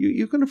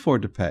 You can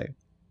afford to pay.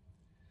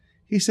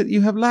 He said, you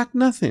have lacked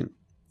nothing.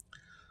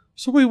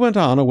 So we went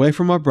on away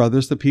from our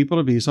brothers, the people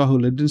of Esau who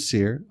lived in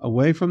Seir,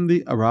 away from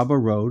the Arabah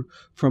road,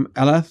 from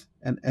Elath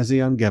and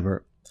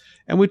Ezion-Geber.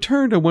 And we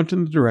turned and went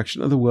in the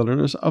direction of the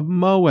wilderness of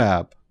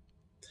Moab.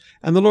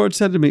 And the Lord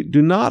said to me,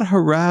 do not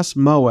harass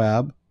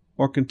Moab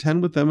or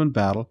contend with them in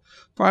battle,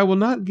 for I will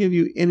not give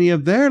you any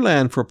of their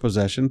land for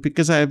possession,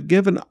 because I have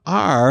given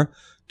Ar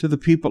to the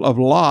people of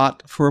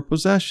Lot for a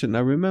possession.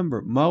 Now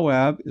remember,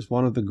 Moab is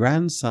one of the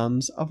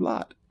grandsons of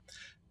Lot.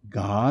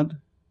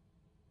 God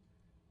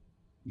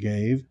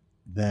gave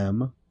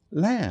them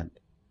land.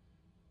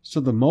 So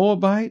the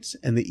Moabites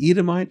and the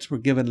Edomites were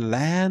given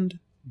land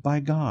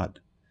by God,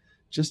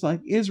 just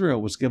like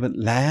Israel was given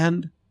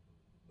land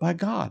by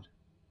God.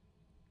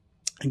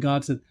 And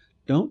God said,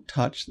 don't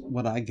touch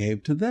what I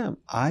gave to them.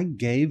 I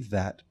gave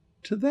that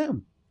to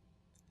them.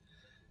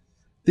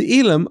 The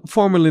Elam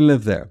formerly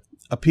lived there,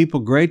 a people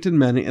great and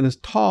many and as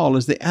tall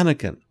as the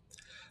Anakim.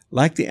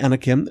 Like the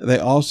Anakim, they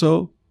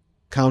also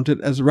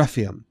counted as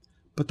Rephaim,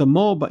 but the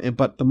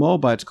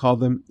Moabites called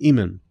them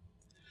Eman.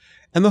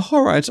 And the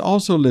Horites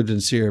also lived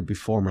in Seir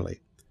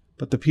formerly,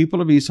 But the people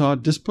of Esau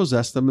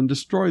dispossessed them and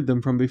destroyed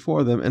them from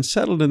before them and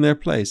settled in their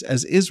place,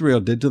 as Israel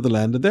did to the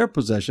land of their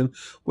possession,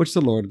 which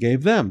the Lord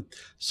gave them.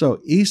 So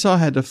Esau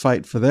had to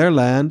fight for their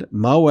land,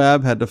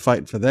 Moab had to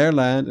fight for their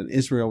land, and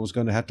Israel was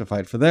going to have to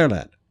fight for their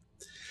land.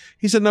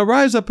 He said, now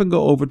rise up and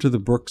go over to the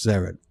brook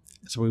Zered.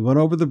 So we went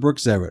over the brook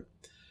Zered.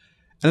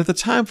 And at the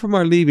time from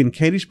our leaving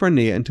Kadesh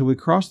Barnea until we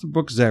crossed the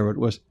brook Zered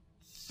was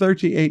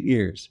 38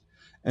 years,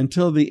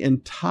 until the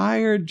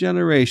entire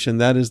generation,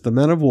 that is, the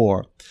men of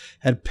war,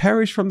 had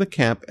perished from the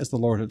camp as the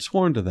Lord had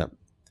sworn to them.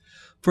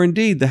 For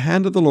indeed the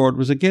hand of the Lord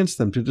was against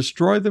them to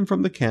destroy them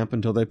from the camp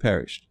until they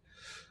perished.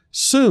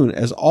 Soon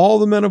as all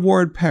the men of war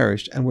had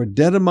perished and were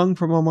dead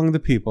from among the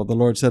people, the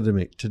Lord said to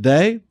me,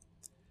 today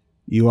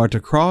you are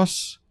to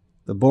cross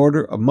the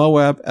border of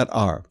Moab at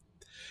Ar.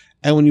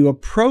 And when you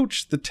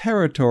approach the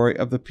territory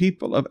of the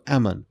people of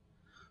Ammon,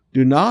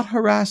 do not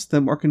harass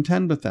them or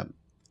contend with them.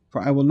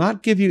 For I will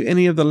not give you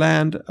any of the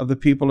land of the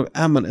people of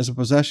Ammon as a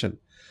possession,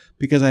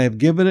 because I have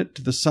given it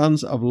to the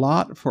sons of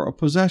Lot for a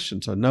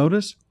possession. So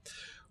notice,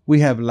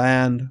 we have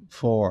land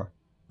for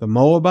the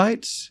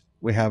Moabites,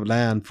 we have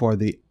land for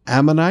the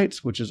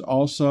Ammonites, which is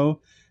also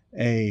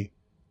a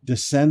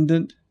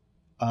descendant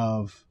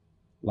of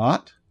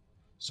Lot.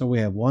 So we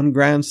have one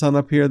grandson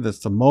up here, that's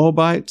the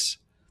Moabites.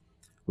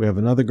 We have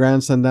another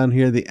grandson down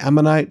here, the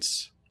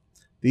Ammonites.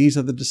 These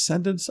are the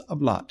descendants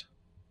of Lot.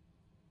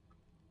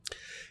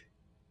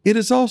 It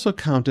is also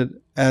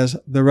counted as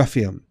the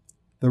Rephaim.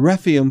 The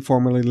Rephaim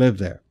formerly lived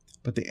there,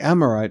 but the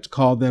Amorites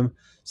called them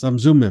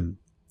Zamzumim,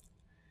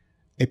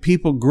 a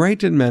people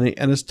great and many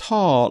and as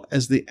tall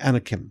as the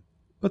Anakim.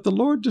 But the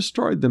Lord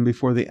destroyed them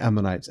before the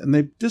Ammonites, and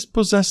they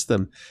dispossessed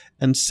them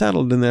and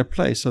settled in their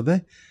place. So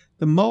the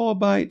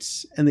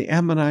Moabites and the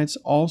Ammonites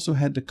also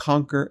had to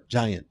conquer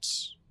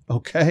giants.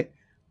 Okay?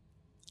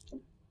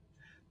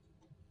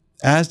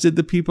 As did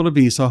the people of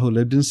Esau who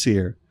lived in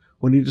Seir,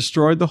 when he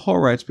destroyed the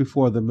Horites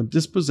before them and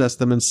dispossessed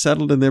them and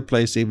settled in their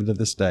place even to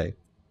this day.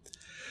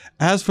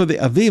 As for the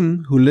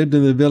Avim, who lived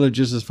in the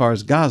villages as far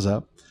as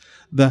Gaza,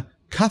 the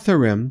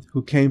Catharim,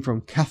 who came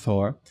from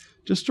Cathor,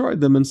 destroyed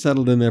them and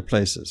settled in their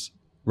places.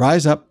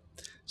 Rise up,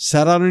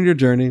 set out on your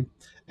journey,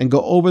 and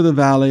go over the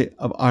valley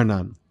of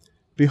Arnon.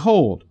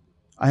 Behold,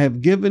 I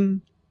have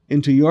given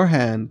into your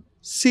hand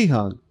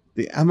Sihon,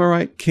 the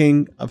Amorite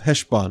king of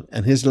Heshbon,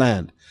 and his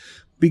land.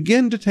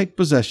 Begin to take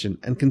possession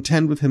and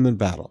contend with him in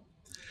battle.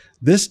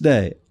 This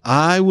day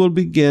I will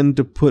begin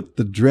to put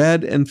the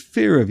dread and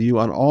fear of you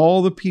on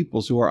all the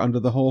peoples who are under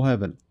the whole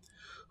heaven,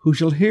 who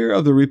shall hear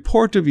of the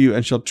report of you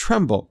and shall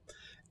tremble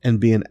and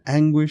be in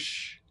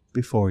anguish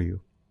before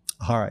you.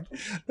 All right,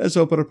 let's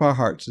open up our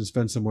hearts and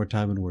spend some more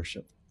time in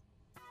worship.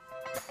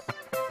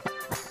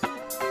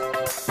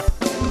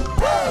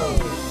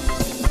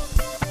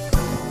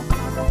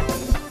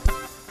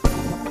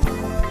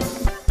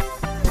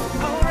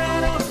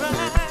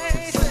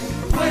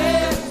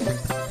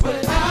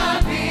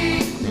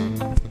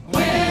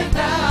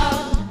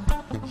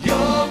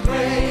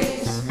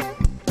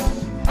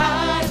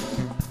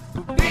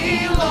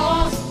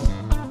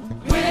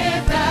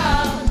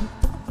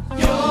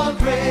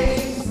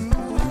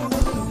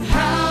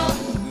 How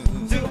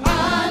do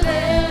I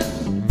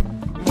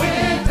live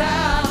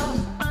without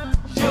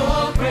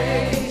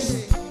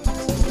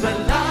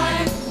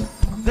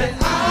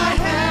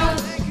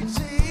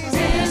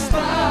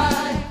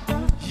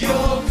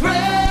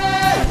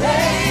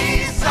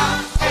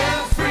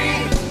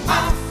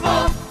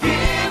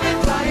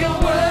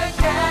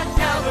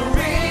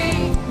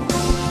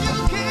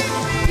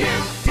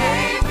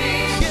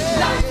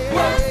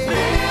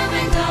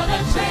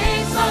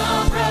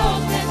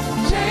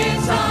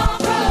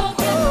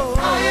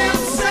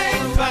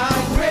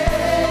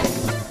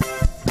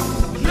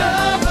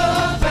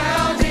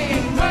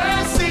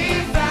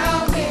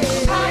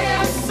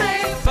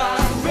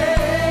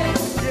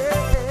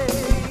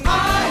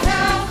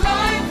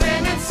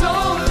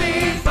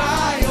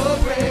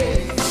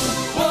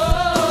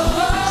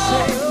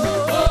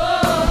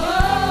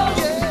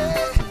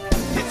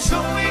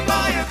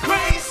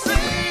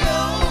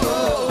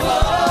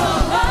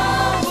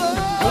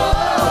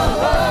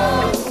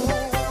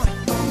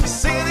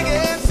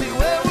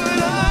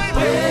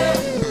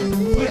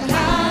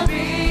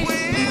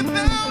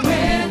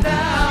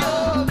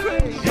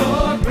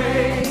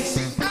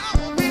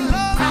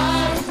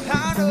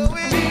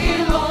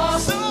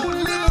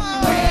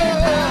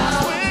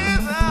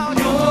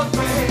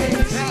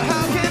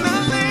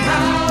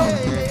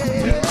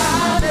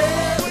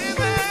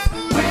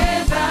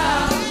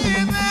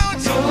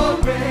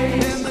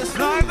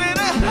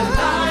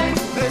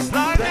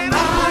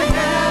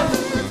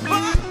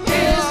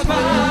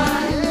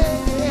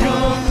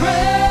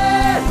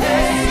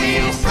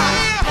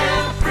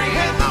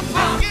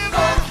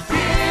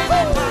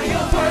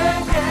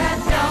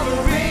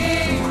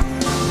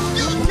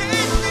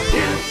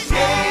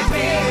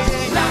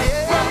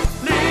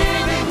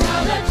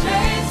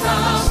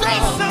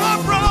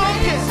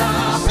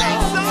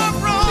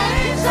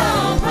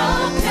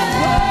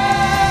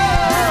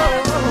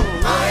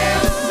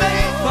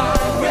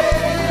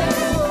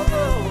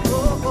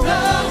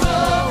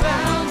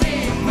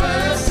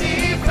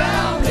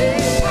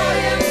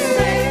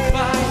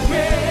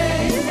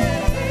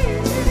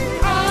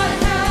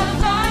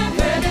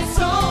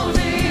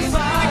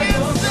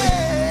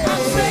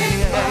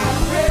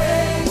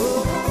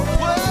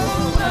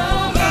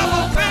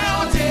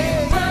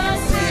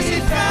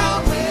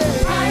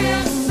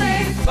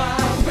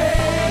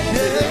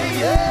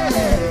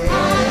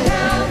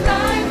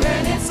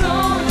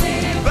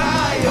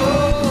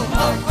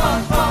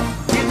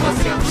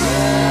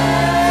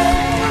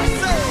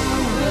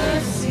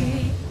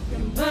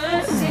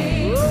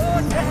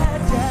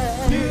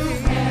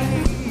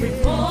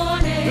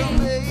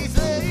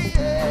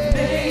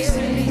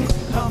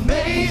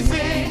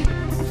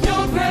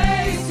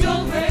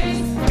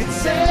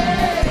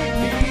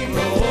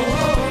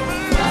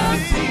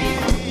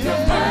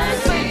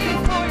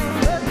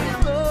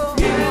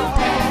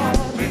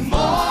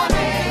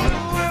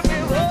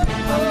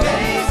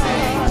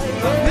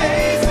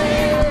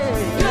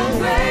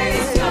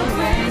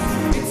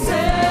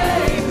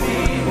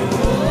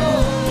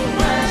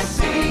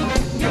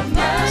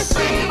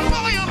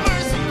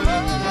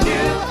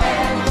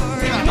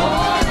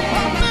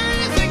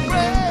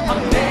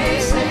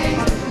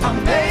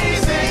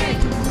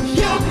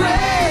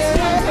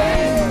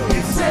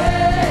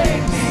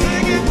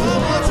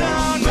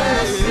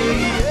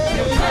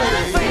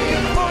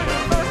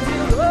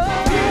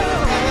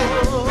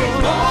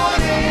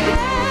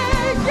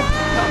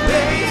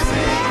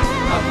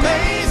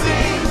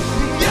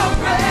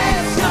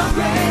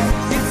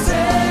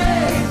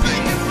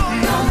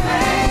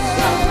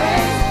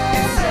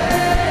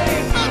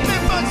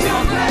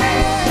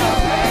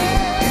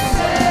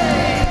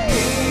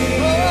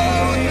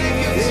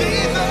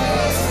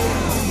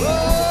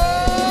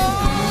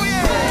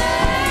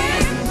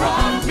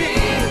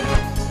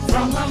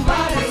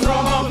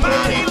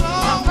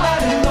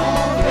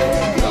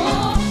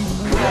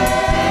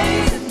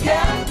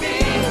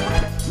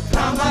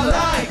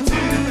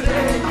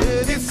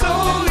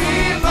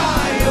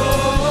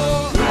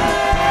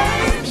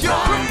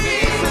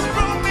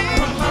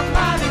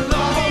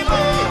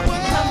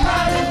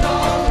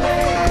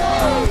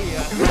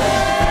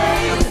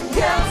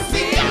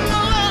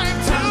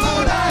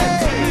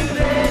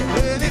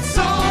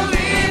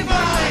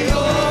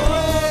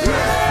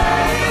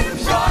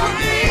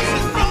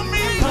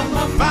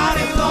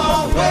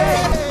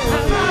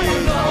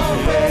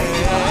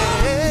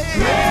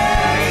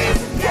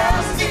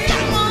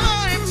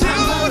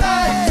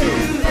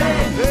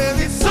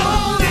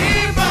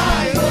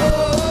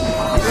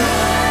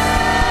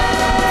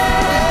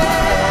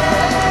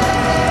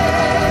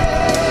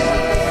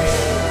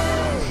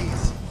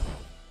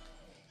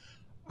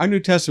Our New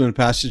Testament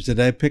passage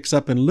today picks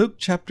up in Luke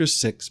chapter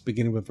 6,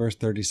 beginning with verse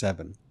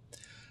 37.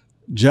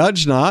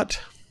 Judge not,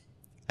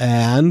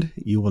 and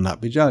you will not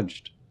be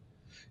judged.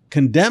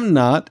 Condemn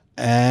not,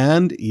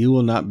 and you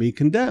will not be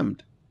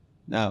condemned.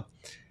 Now,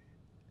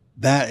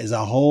 that is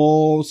a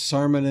whole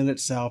sermon in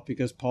itself,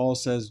 because Paul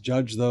says,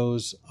 judge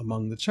those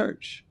among the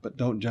church, but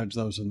don't judge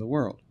those in the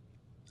world.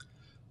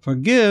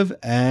 Forgive,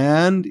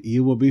 and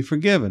you will be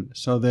forgiven.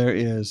 So there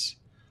is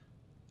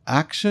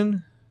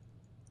action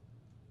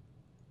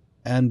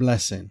and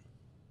blessing.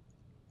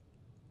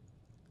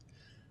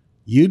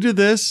 You do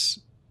this,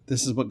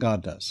 this is what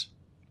God does.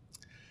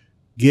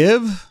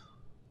 Give,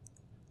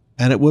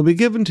 and it will be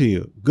given to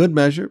you. Good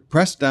measure,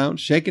 pressed down,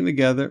 shaken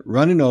together,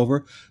 running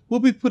over,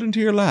 will be put into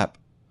your lap.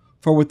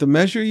 For with the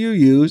measure you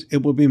use,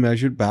 it will be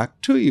measured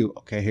back to you.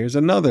 Okay, here's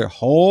another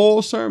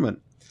whole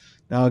sermon.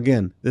 Now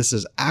again, this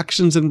is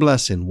actions and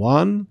blessing.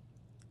 1,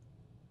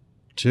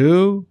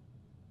 2,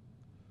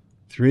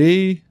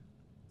 3,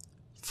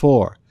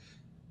 4.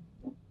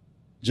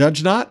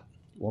 Judge not,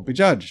 won't be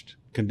judged.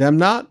 Condemn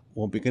not,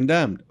 won't be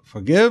condemned.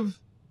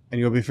 Forgive, and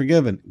you'll be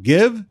forgiven.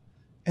 Give,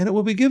 and it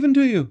will be given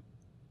to you.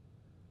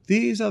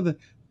 These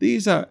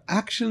are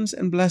actions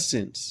and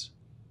blessings.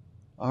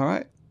 All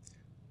right?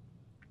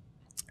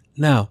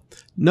 Now,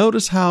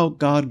 notice how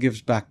God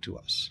gives back to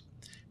us.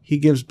 He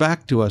gives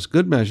back to us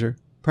good measure,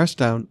 pressed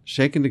down,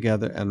 shaken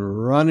together,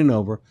 and running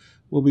over,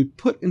 will be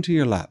put into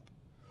your lap.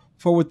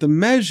 For with the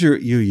measure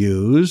you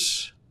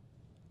use,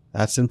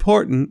 that's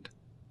important,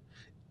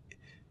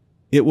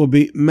 it will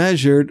be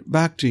measured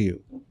back to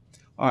you.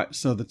 All right,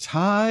 so the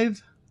tithe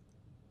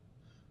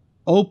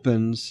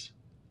opens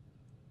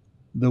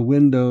the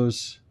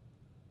windows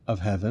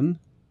of heaven.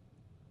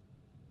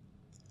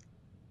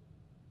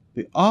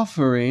 The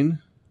offering,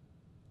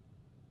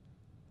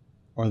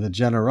 or the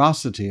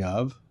generosity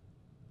of,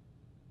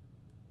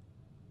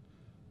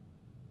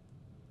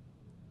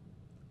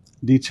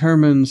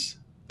 determines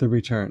the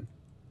return.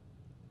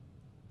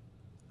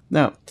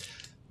 Now,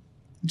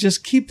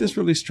 just keep this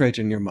really straight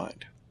in your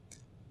mind.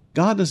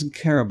 God doesn't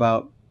care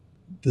about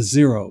the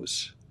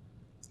zeros.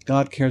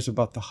 God cares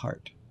about the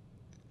heart.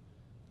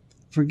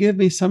 Forgive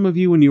me, some of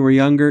you when you were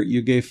younger,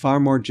 you gave far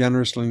more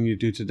generously than you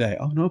do today.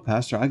 Oh no,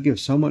 Pastor, I give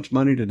so much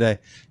money today.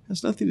 It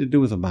has nothing to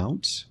do with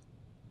amounts.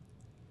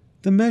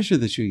 The measure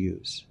that you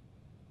use,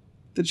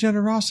 the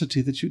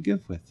generosity that you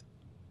give with.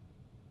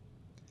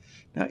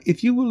 Now,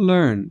 if you will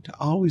learn to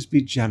always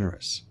be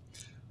generous,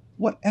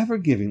 whatever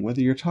giving,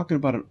 whether you're talking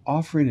about an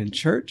offering in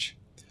church,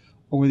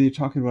 or whether you're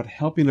talking about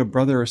helping a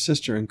brother or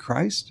sister in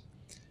Christ,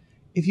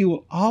 if you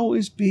will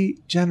always be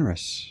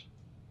generous.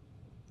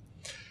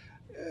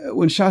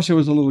 When Shasha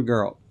was a little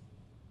girl,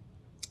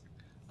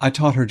 I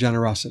taught her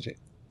generosity.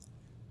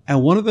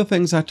 And one of the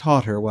things I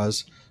taught her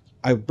was,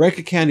 I would break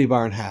a candy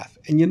bar in half.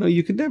 And you know,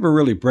 you could never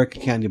really break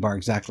a candy bar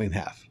exactly in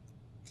half.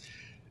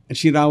 And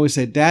she'd always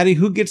say, Daddy,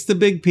 who gets the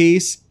big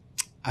piece?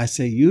 I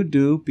say, you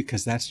do,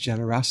 because that's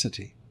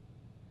generosity.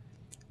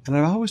 And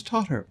I've always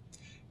taught her,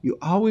 you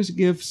always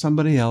give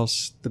somebody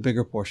else the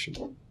bigger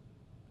portion.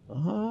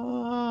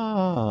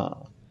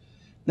 Now,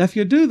 if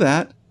you do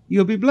that,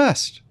 you'll be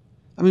blessed.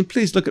 I mean,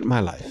 please look at my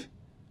life.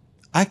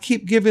 I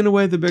keep giving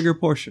away the bigger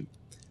portion.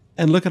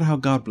 And look at how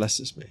God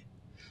blesses me.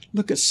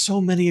 Look at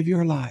so many of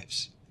your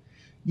lives.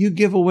 You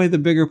give away the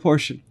bigger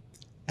portion.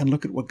 And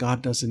look at what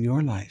God does in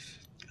your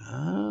life.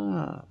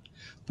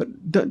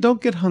 But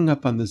don't get hung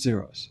up on the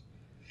zeros.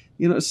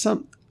 You know,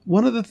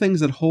 one of the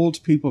things that holds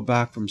people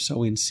back from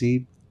sowing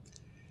seed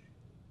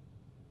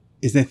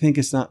is they think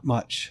it's not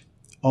much.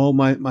 Oh,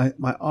 my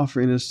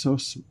offering is so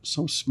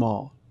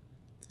small.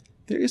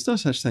 There is no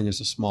such thing as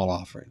a small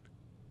offering.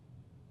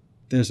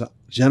 There's a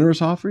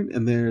generous offering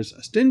and there's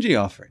a stingy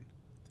offering.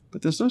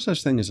 But there's no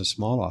such thing as a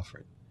small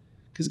offering.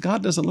 Because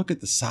God doesn't look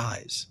at the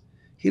size.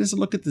 He doesn't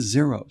look at the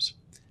zeros.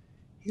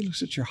 He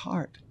looks at your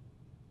heart.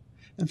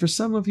 And for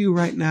some of you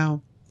right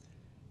now,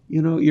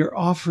 you know, your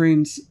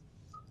offerings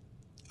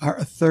are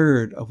a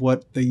third of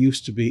what they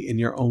used to be in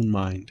your own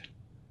mind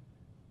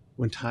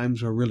when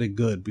times were really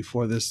good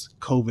before this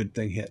COVID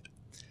thing hit.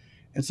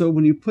 And so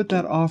when you put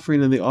that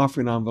offering in the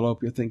offering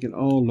envelope, you're thinking,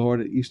 oh,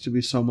 Lord, it used to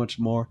be so much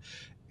more.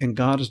 And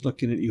God is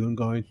looking at you and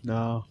going,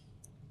 no,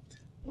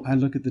 I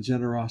look at the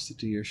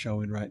generosity you're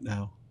showing right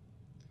now.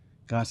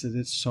 God said,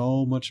 it's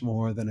so much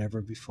more than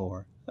ever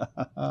before.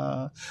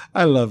 I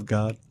love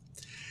God.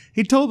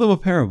 He told them a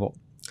parable.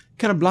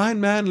 Can a blind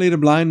man lead a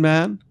blind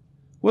man?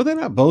 Will they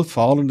not both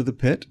fall into the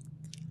pit?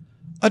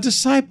 A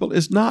disciple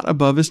is not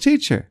above his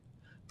teacher,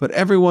 but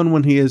everyone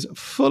when he is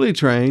fully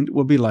trained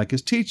will be like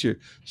his teacher.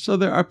 So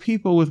there are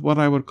people with what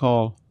I would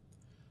call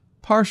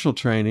partial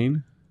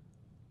training,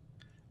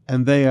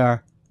 and they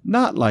are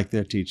not like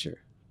their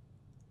teacher.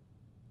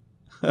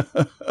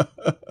 Do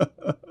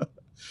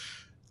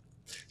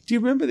you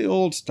remember the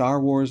old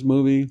Star Wars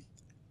movie?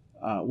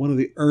 One of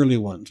the early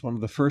ones, one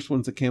of the first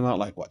ones that came out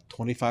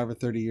 25 or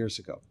 30 years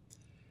ago.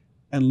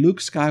 And Luke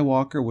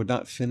Skywalker would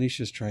not finish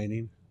his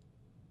training.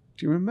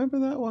 Do you remember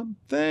that one?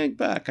 Think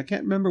back. I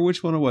can't remember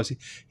which one it was.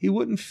 He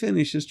wouldn't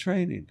finish his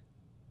training.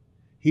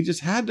 He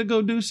just had to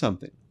go do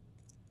something.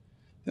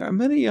 There are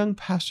many young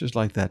pastors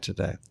like that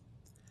today.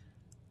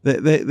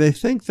 They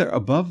think they're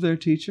above their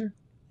teacher,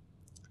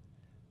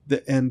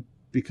 and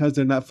because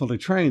they're not fully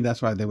trained,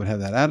 that's why they would have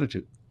that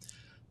attitude.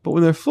 But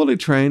when they're fully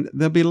trained,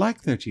 they'll be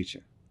like their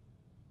teacher.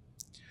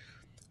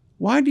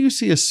 Why do you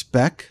see a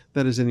speck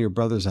that is in your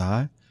brother's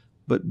eye,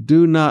 but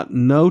do not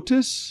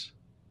notice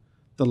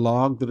the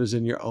log that is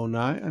in your own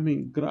eye? I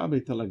mean,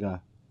 grabe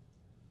talaga.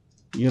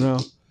 You know,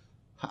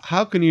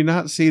 how can you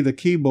not see the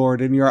keyboard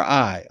in your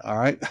eye? All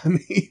right. I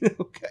mean,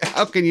 okay,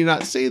 how can you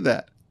not see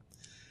that?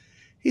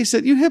 He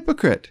said, you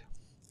hypocrite,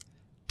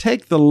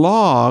 take the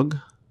log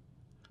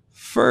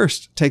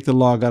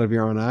out of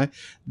your own eye,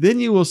 then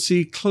you will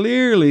see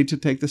clearly to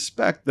take the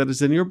speck that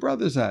is in your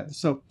brother's eye.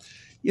 So,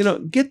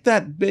 get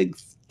that big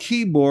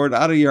keyboard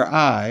out of your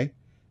eye,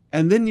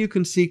 and then you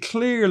can see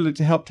clearly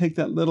to help take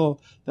that little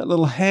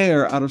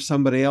hair out of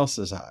somebody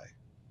else's eye.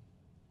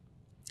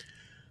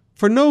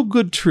 For no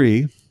good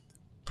tree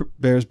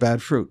bears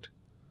bad fruit,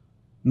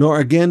 nor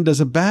again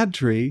does a bad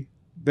tree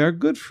bear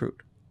good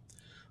fruit.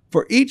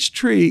 For each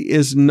tree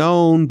is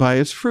known by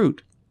its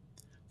fruit.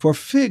 For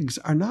figs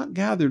are not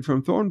gathered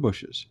from thorn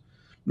bushes,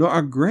 nor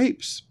are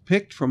grapes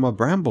picked from a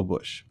bramble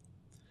bush.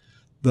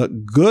 The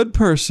good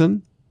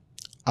person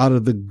out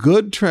of the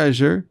good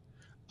treasure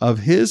of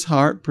his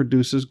heart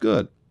produces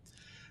good,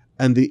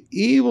 and the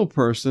evil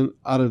person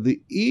out of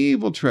the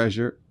evil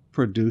treasure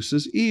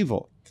produces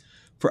evil.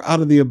 For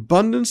out of the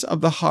abundance of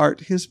the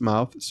heart his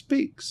mouth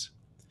speaks.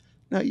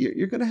 Now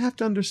you're going to have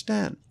to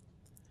understand,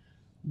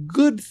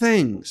 good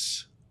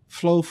things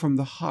flow from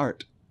the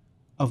heart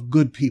of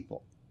good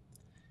people.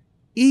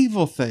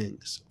 Evil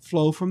things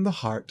flow from the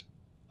heart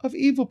of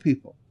evil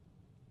people.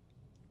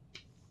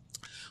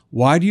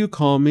 Why do you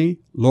call me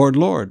Lord,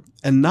 Lord,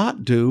 and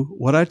not do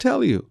what I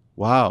tell you?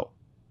 Wow.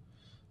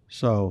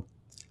 So,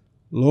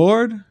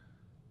 Lord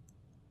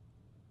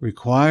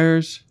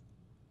requires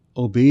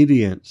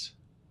obedience.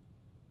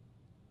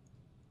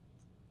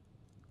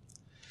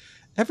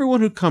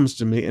 Everyone who comes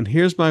to me and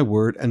hears my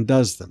word and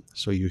does them.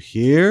 So you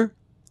hear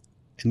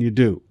and you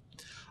do.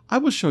 I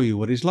will show you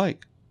what he's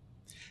like.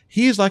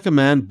 He is like a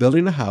man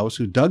building a house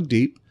who dug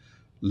deep,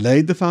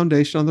 laid the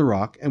foundation on the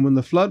rock, and when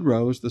the flood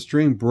rose, the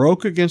stream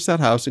broke against that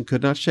house and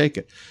could not shake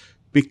it,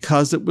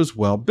 because it was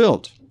well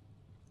built.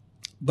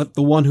 But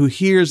the one who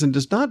hears and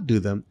does not do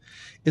them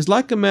is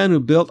like a man who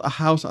built a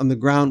house on the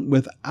ground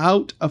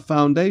without a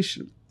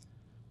foundation.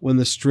 When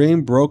the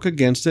stream broke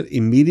against it,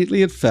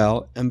 immediately it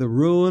fell, and the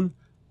ruin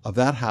of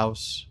that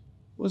house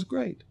was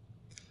great.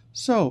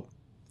 So,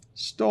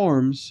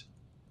 storms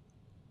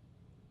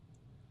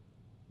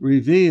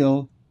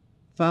reveal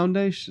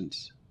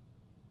foundations.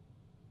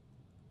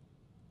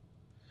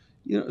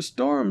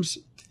 Storms,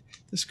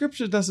 the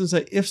scripture doesn't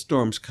say if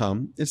storms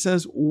come, it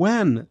says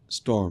when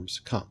storms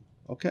come,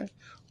 okay?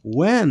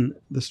 When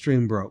the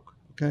stream broke,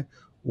 okay?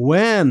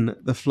 When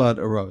the flood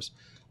arose.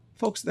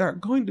 Folks, there are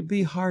going to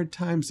be hard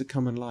times that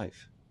come in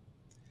life.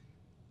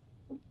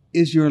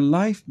 Is your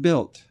life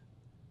built?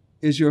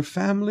 Is your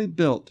family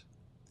built?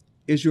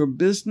 Is your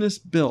business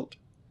built?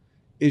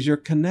 Is your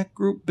connect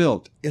group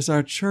built? Is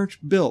our church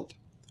built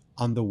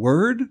on the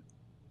word?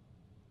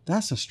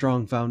 That's a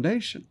strong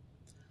foundation.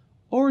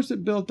 Or is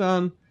it built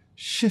on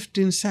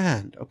shifting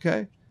sand,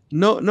 okay?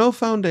 No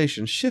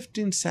foundation,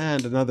 shifting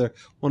sand, another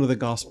one of the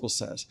Gospels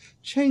says.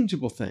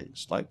 Changeable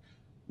things like,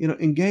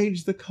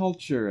 engage the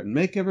culture and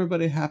make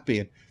everybody happy.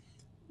 And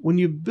when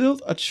you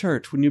build a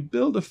church, when you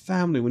build a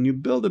family, when you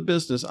build a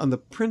business on the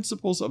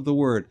principles of the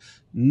word,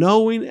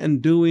 knowing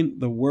and doing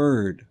the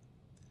word,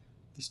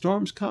 the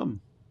storms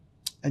come.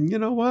 And you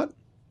know what?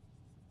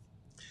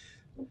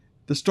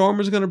 The storm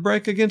is going to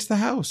break against the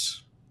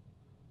house,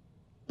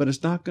 but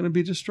it's not going to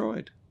be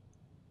destroyed.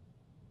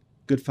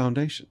 Good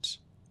foundations.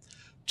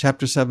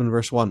 Chapter 7,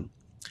 verse 1.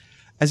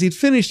 As he'd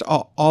finished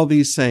all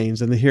these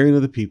sayings in the hearing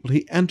of the people,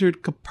 he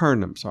entered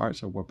Capernaum.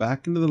 So we're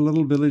back into the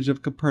little village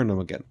of Capernaum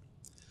again.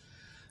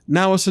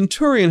 Now a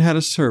centurion had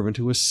a servant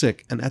who was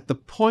sick and at the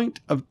point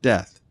of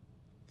death,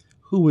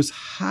 who was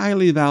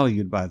highly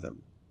valued by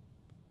them.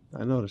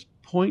 I notice,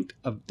 point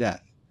of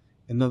death.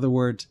 In other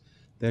words,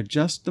 they're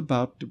just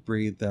about to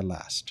breathe their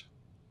last.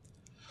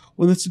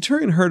 When the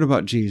centurion heard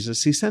about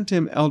Jesus, he sent to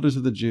him elders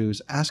of the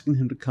Jews, asking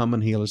him to come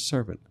and heal his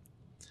servant.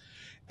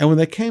 And when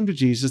they came to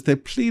Jesus, they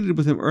pleaded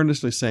with him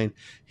earnestly, saying,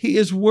 "He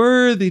is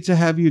worthy to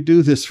have you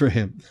do this for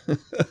him."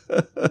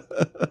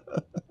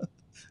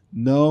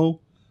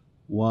 No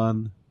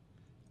one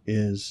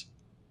is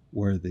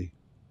worthy.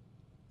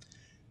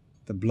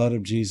 The blood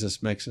of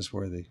Jesus makes us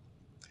worthy.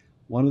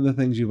 One of the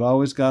things you've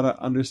always got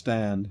to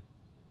understand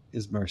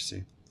is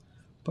mercy.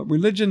 But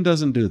religion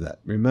doesn't do that.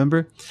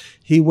 Remember,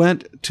 he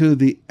went to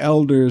the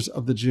elders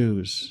of the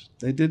Jews.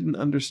 They didn't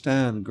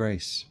understand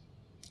grace.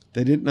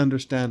 They didn't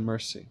understand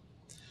mercy.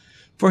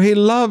 For he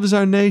loves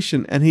our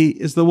nation, and he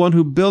is the one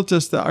who built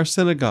us our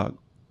synagogue.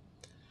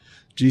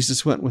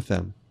 Jesus went with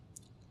them.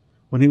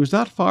 When he was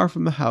not far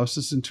from the house,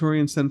 the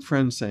centurion sent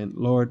friends, saying,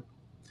 "Lord,"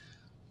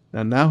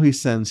 now he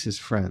sends his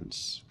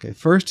friends. Okay,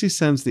 first he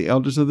sends the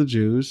elders of the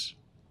Jews.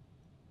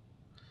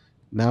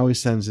 Now he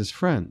sends his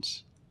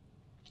friends.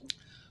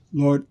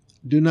 Lord,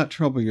 do not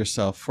trouble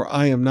yourself, for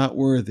I am not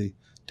worthy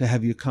to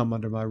have you come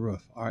under my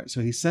roof. All right,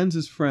 so he sends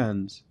his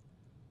friends.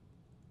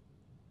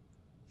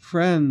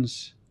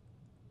 Friends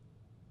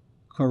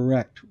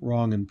correct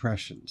wrong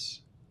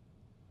impressions.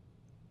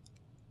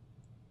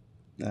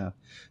 Now,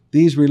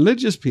 these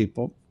religious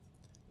people,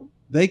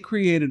 they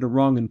created a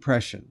wrong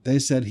impression. They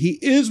said, he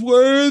is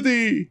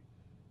worthy.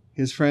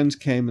 His friends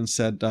came and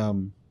said,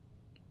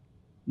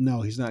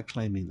 no, he's not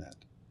claiming that.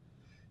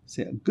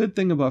 See, a good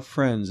thing about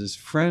friends is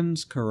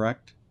friends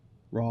correct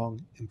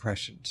wrong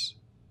impressions.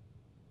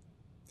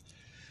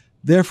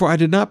 Therefore, I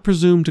did not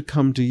presume to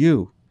come to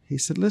you. He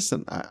said,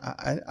 listen,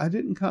 I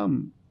didn't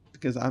come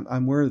because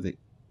I'm worthy.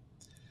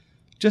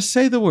 Just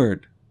say the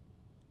word,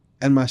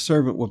 and my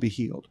servant will be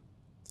healed.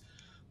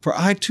 For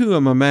I too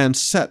am a man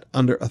set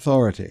under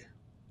authority,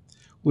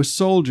 with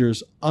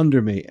soldiers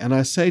under me. And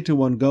I say to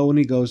one, go, and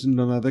he goes, and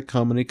to another,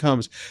 come, and he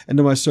comes. And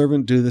to my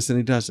servant, do this, and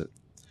he does it.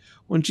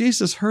 When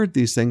Jesus heard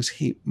these things,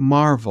 he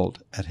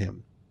marveled at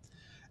him.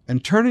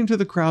 And turning to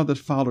the crowd that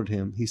followed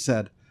him, he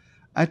said,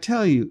 I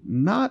tell you,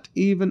 not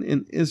even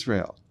in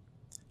Israel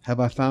have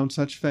I found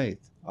such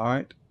faith. All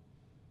right?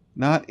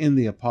 Not in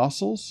the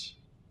apostles.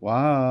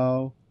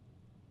 Wow.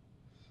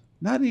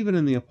 Not even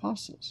in the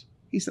apostles.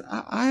 He said,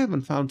 I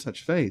haven't found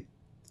such faith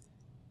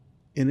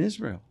in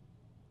Israel.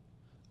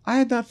 I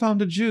had not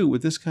found a Jew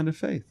with this kind of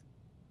faith.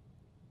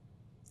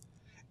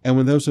 And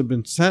when those who had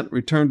been sent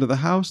returned to the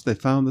house, they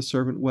found the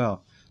servant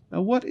well.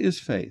 Now, what is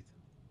faith?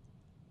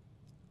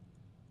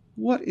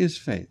 What is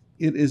faith?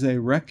 It is a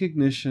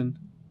recognition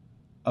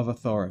of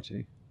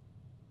authority.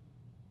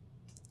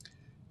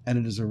 And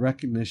it is a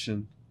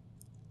recognition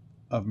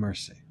of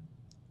mercy.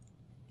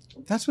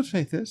 That's what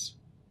faith is.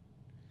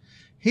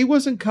 He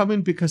wasn't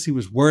coming because he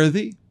was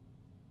worthy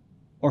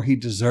or he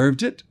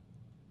deserved it.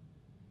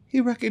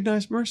 He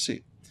recognized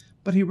mercy.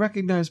 But he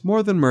recognized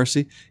more than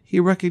mercy. He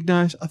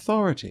recognized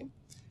authority.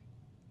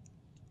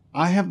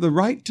 I have the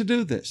right to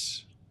do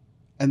this,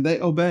 and they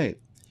obey.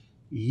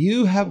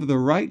 You have the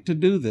right to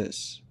do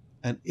this,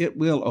 and it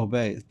will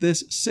obey.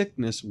 This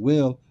sickness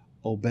will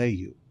obey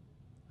you.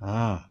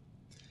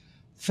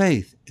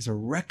 Faith is a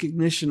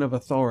recognition of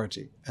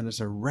authority, and it's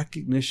a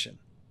recognition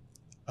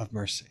of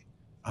mercy.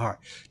 All right,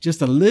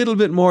 just a little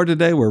bit more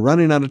today. We're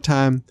running out of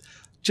time.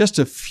 Just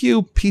a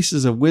few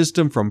pieces of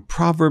wisdom from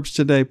Proverbs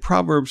today.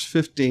 Proverbs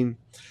 15,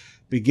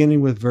 beginning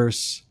with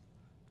verse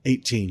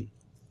 18.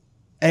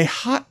 A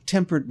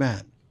hot-tempered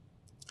man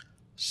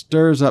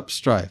stirs up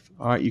strife.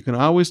 All right, you can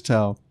always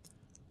tell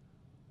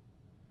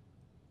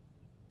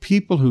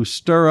people who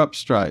stir up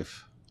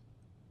strife,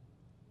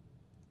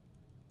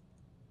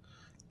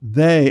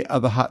 they are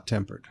the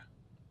hot-tempered.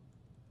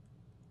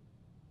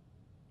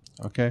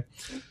 Okay?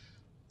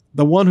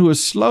 The one who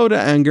is slow to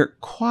anger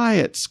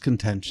quiets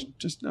contention.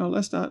 Just no,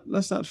 let's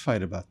not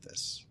fight about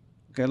this.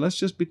 Okay, let's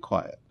just be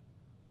quiet.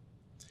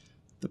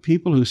 The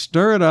people who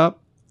stir it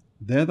up,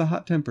 they're the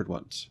hot-tempered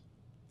ones.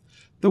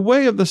 The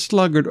way of the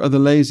sluggard or the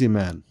lazy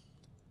man.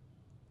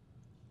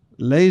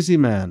 Lazy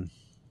man.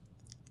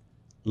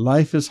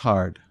 Life is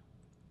hard.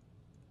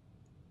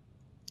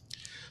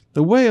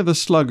 The way of the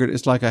sluggard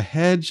is like a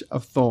hedge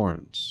of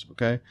thorns,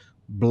 okay,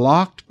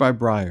 blocked by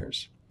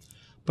briars.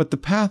 But the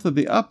path of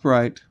the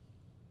upright,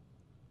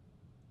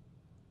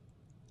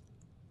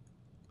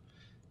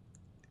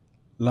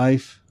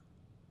 life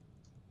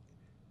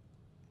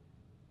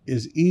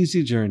is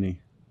easy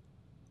journey.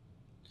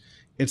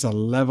 It's a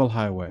level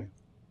highway.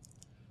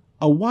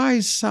 A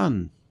wise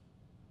son.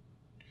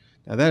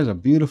 Now that is a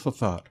beautiful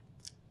thought.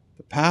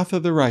 The path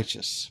of the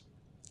righteous.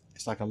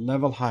 It's like a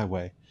level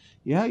highway.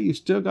 Yeah, you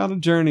still got a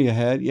journey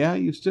ahead. Yeah,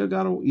 you still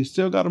got to move. You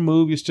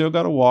still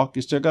got to walk.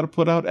 You still got to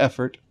put out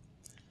effort.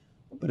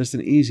 But it's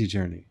an easy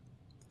journey.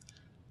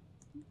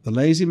 The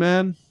lazy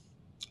man,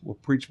 we'll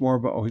preach more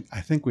about. Oh,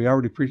 I think we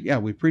already preached. Yeah,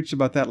 we preached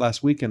about that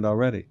last weekend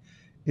already.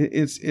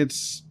 It's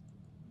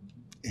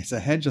a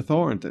hedge of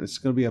thorns. It's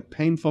going to be a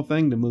painful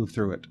thing to move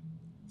through it.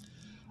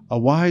 A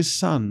wise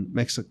son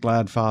makes a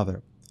glad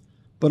father,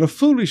 but a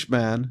foolish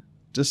man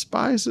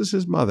despises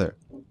his mother.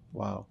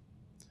 Wow.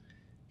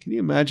 Can you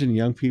imagine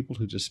young people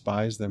who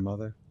despise their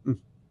mother?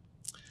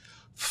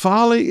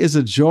 Folly is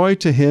a joy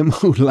to him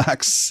who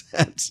lacks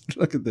sense.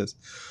 Look at this.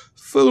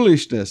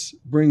 Foolishness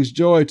brings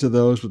joy to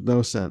those with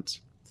no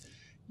sense.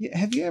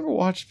 Have you ever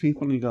watched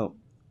people and you go,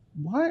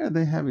 why are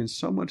they having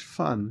so much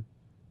fun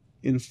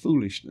in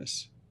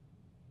foolishness?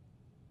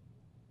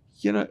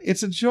 You know,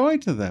 it's a joy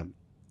to them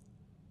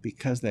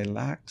because they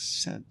lack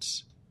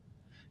sense.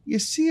 You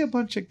see a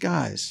bunch of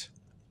guys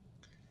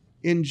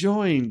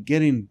enjoying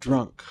getting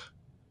drunk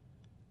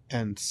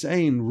and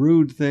saying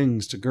rude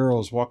things to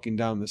girls walking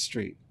down the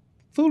street.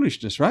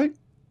 Foolishness, right?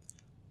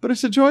 But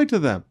it's a joy to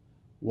them.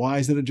 Why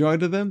is it a joy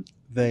to them?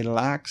 They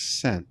lack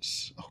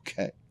sense.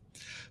 Okay.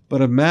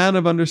 But a man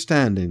of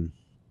understanding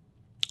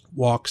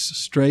walks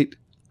straight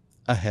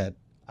ahead.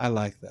 I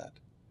like that.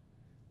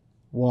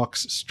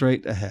 Walks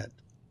straight ahead.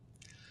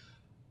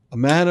 A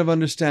man of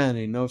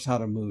understanding knows how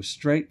to move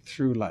straight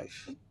through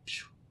life.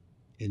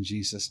 In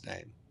Jesus'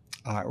 name.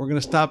 All right, we're going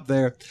to stop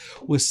there.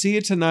 We'll see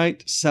you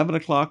tonight, 7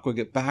 o'clock. We'll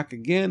get back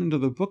again into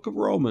the book of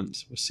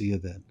Romans. We'll see you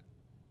then.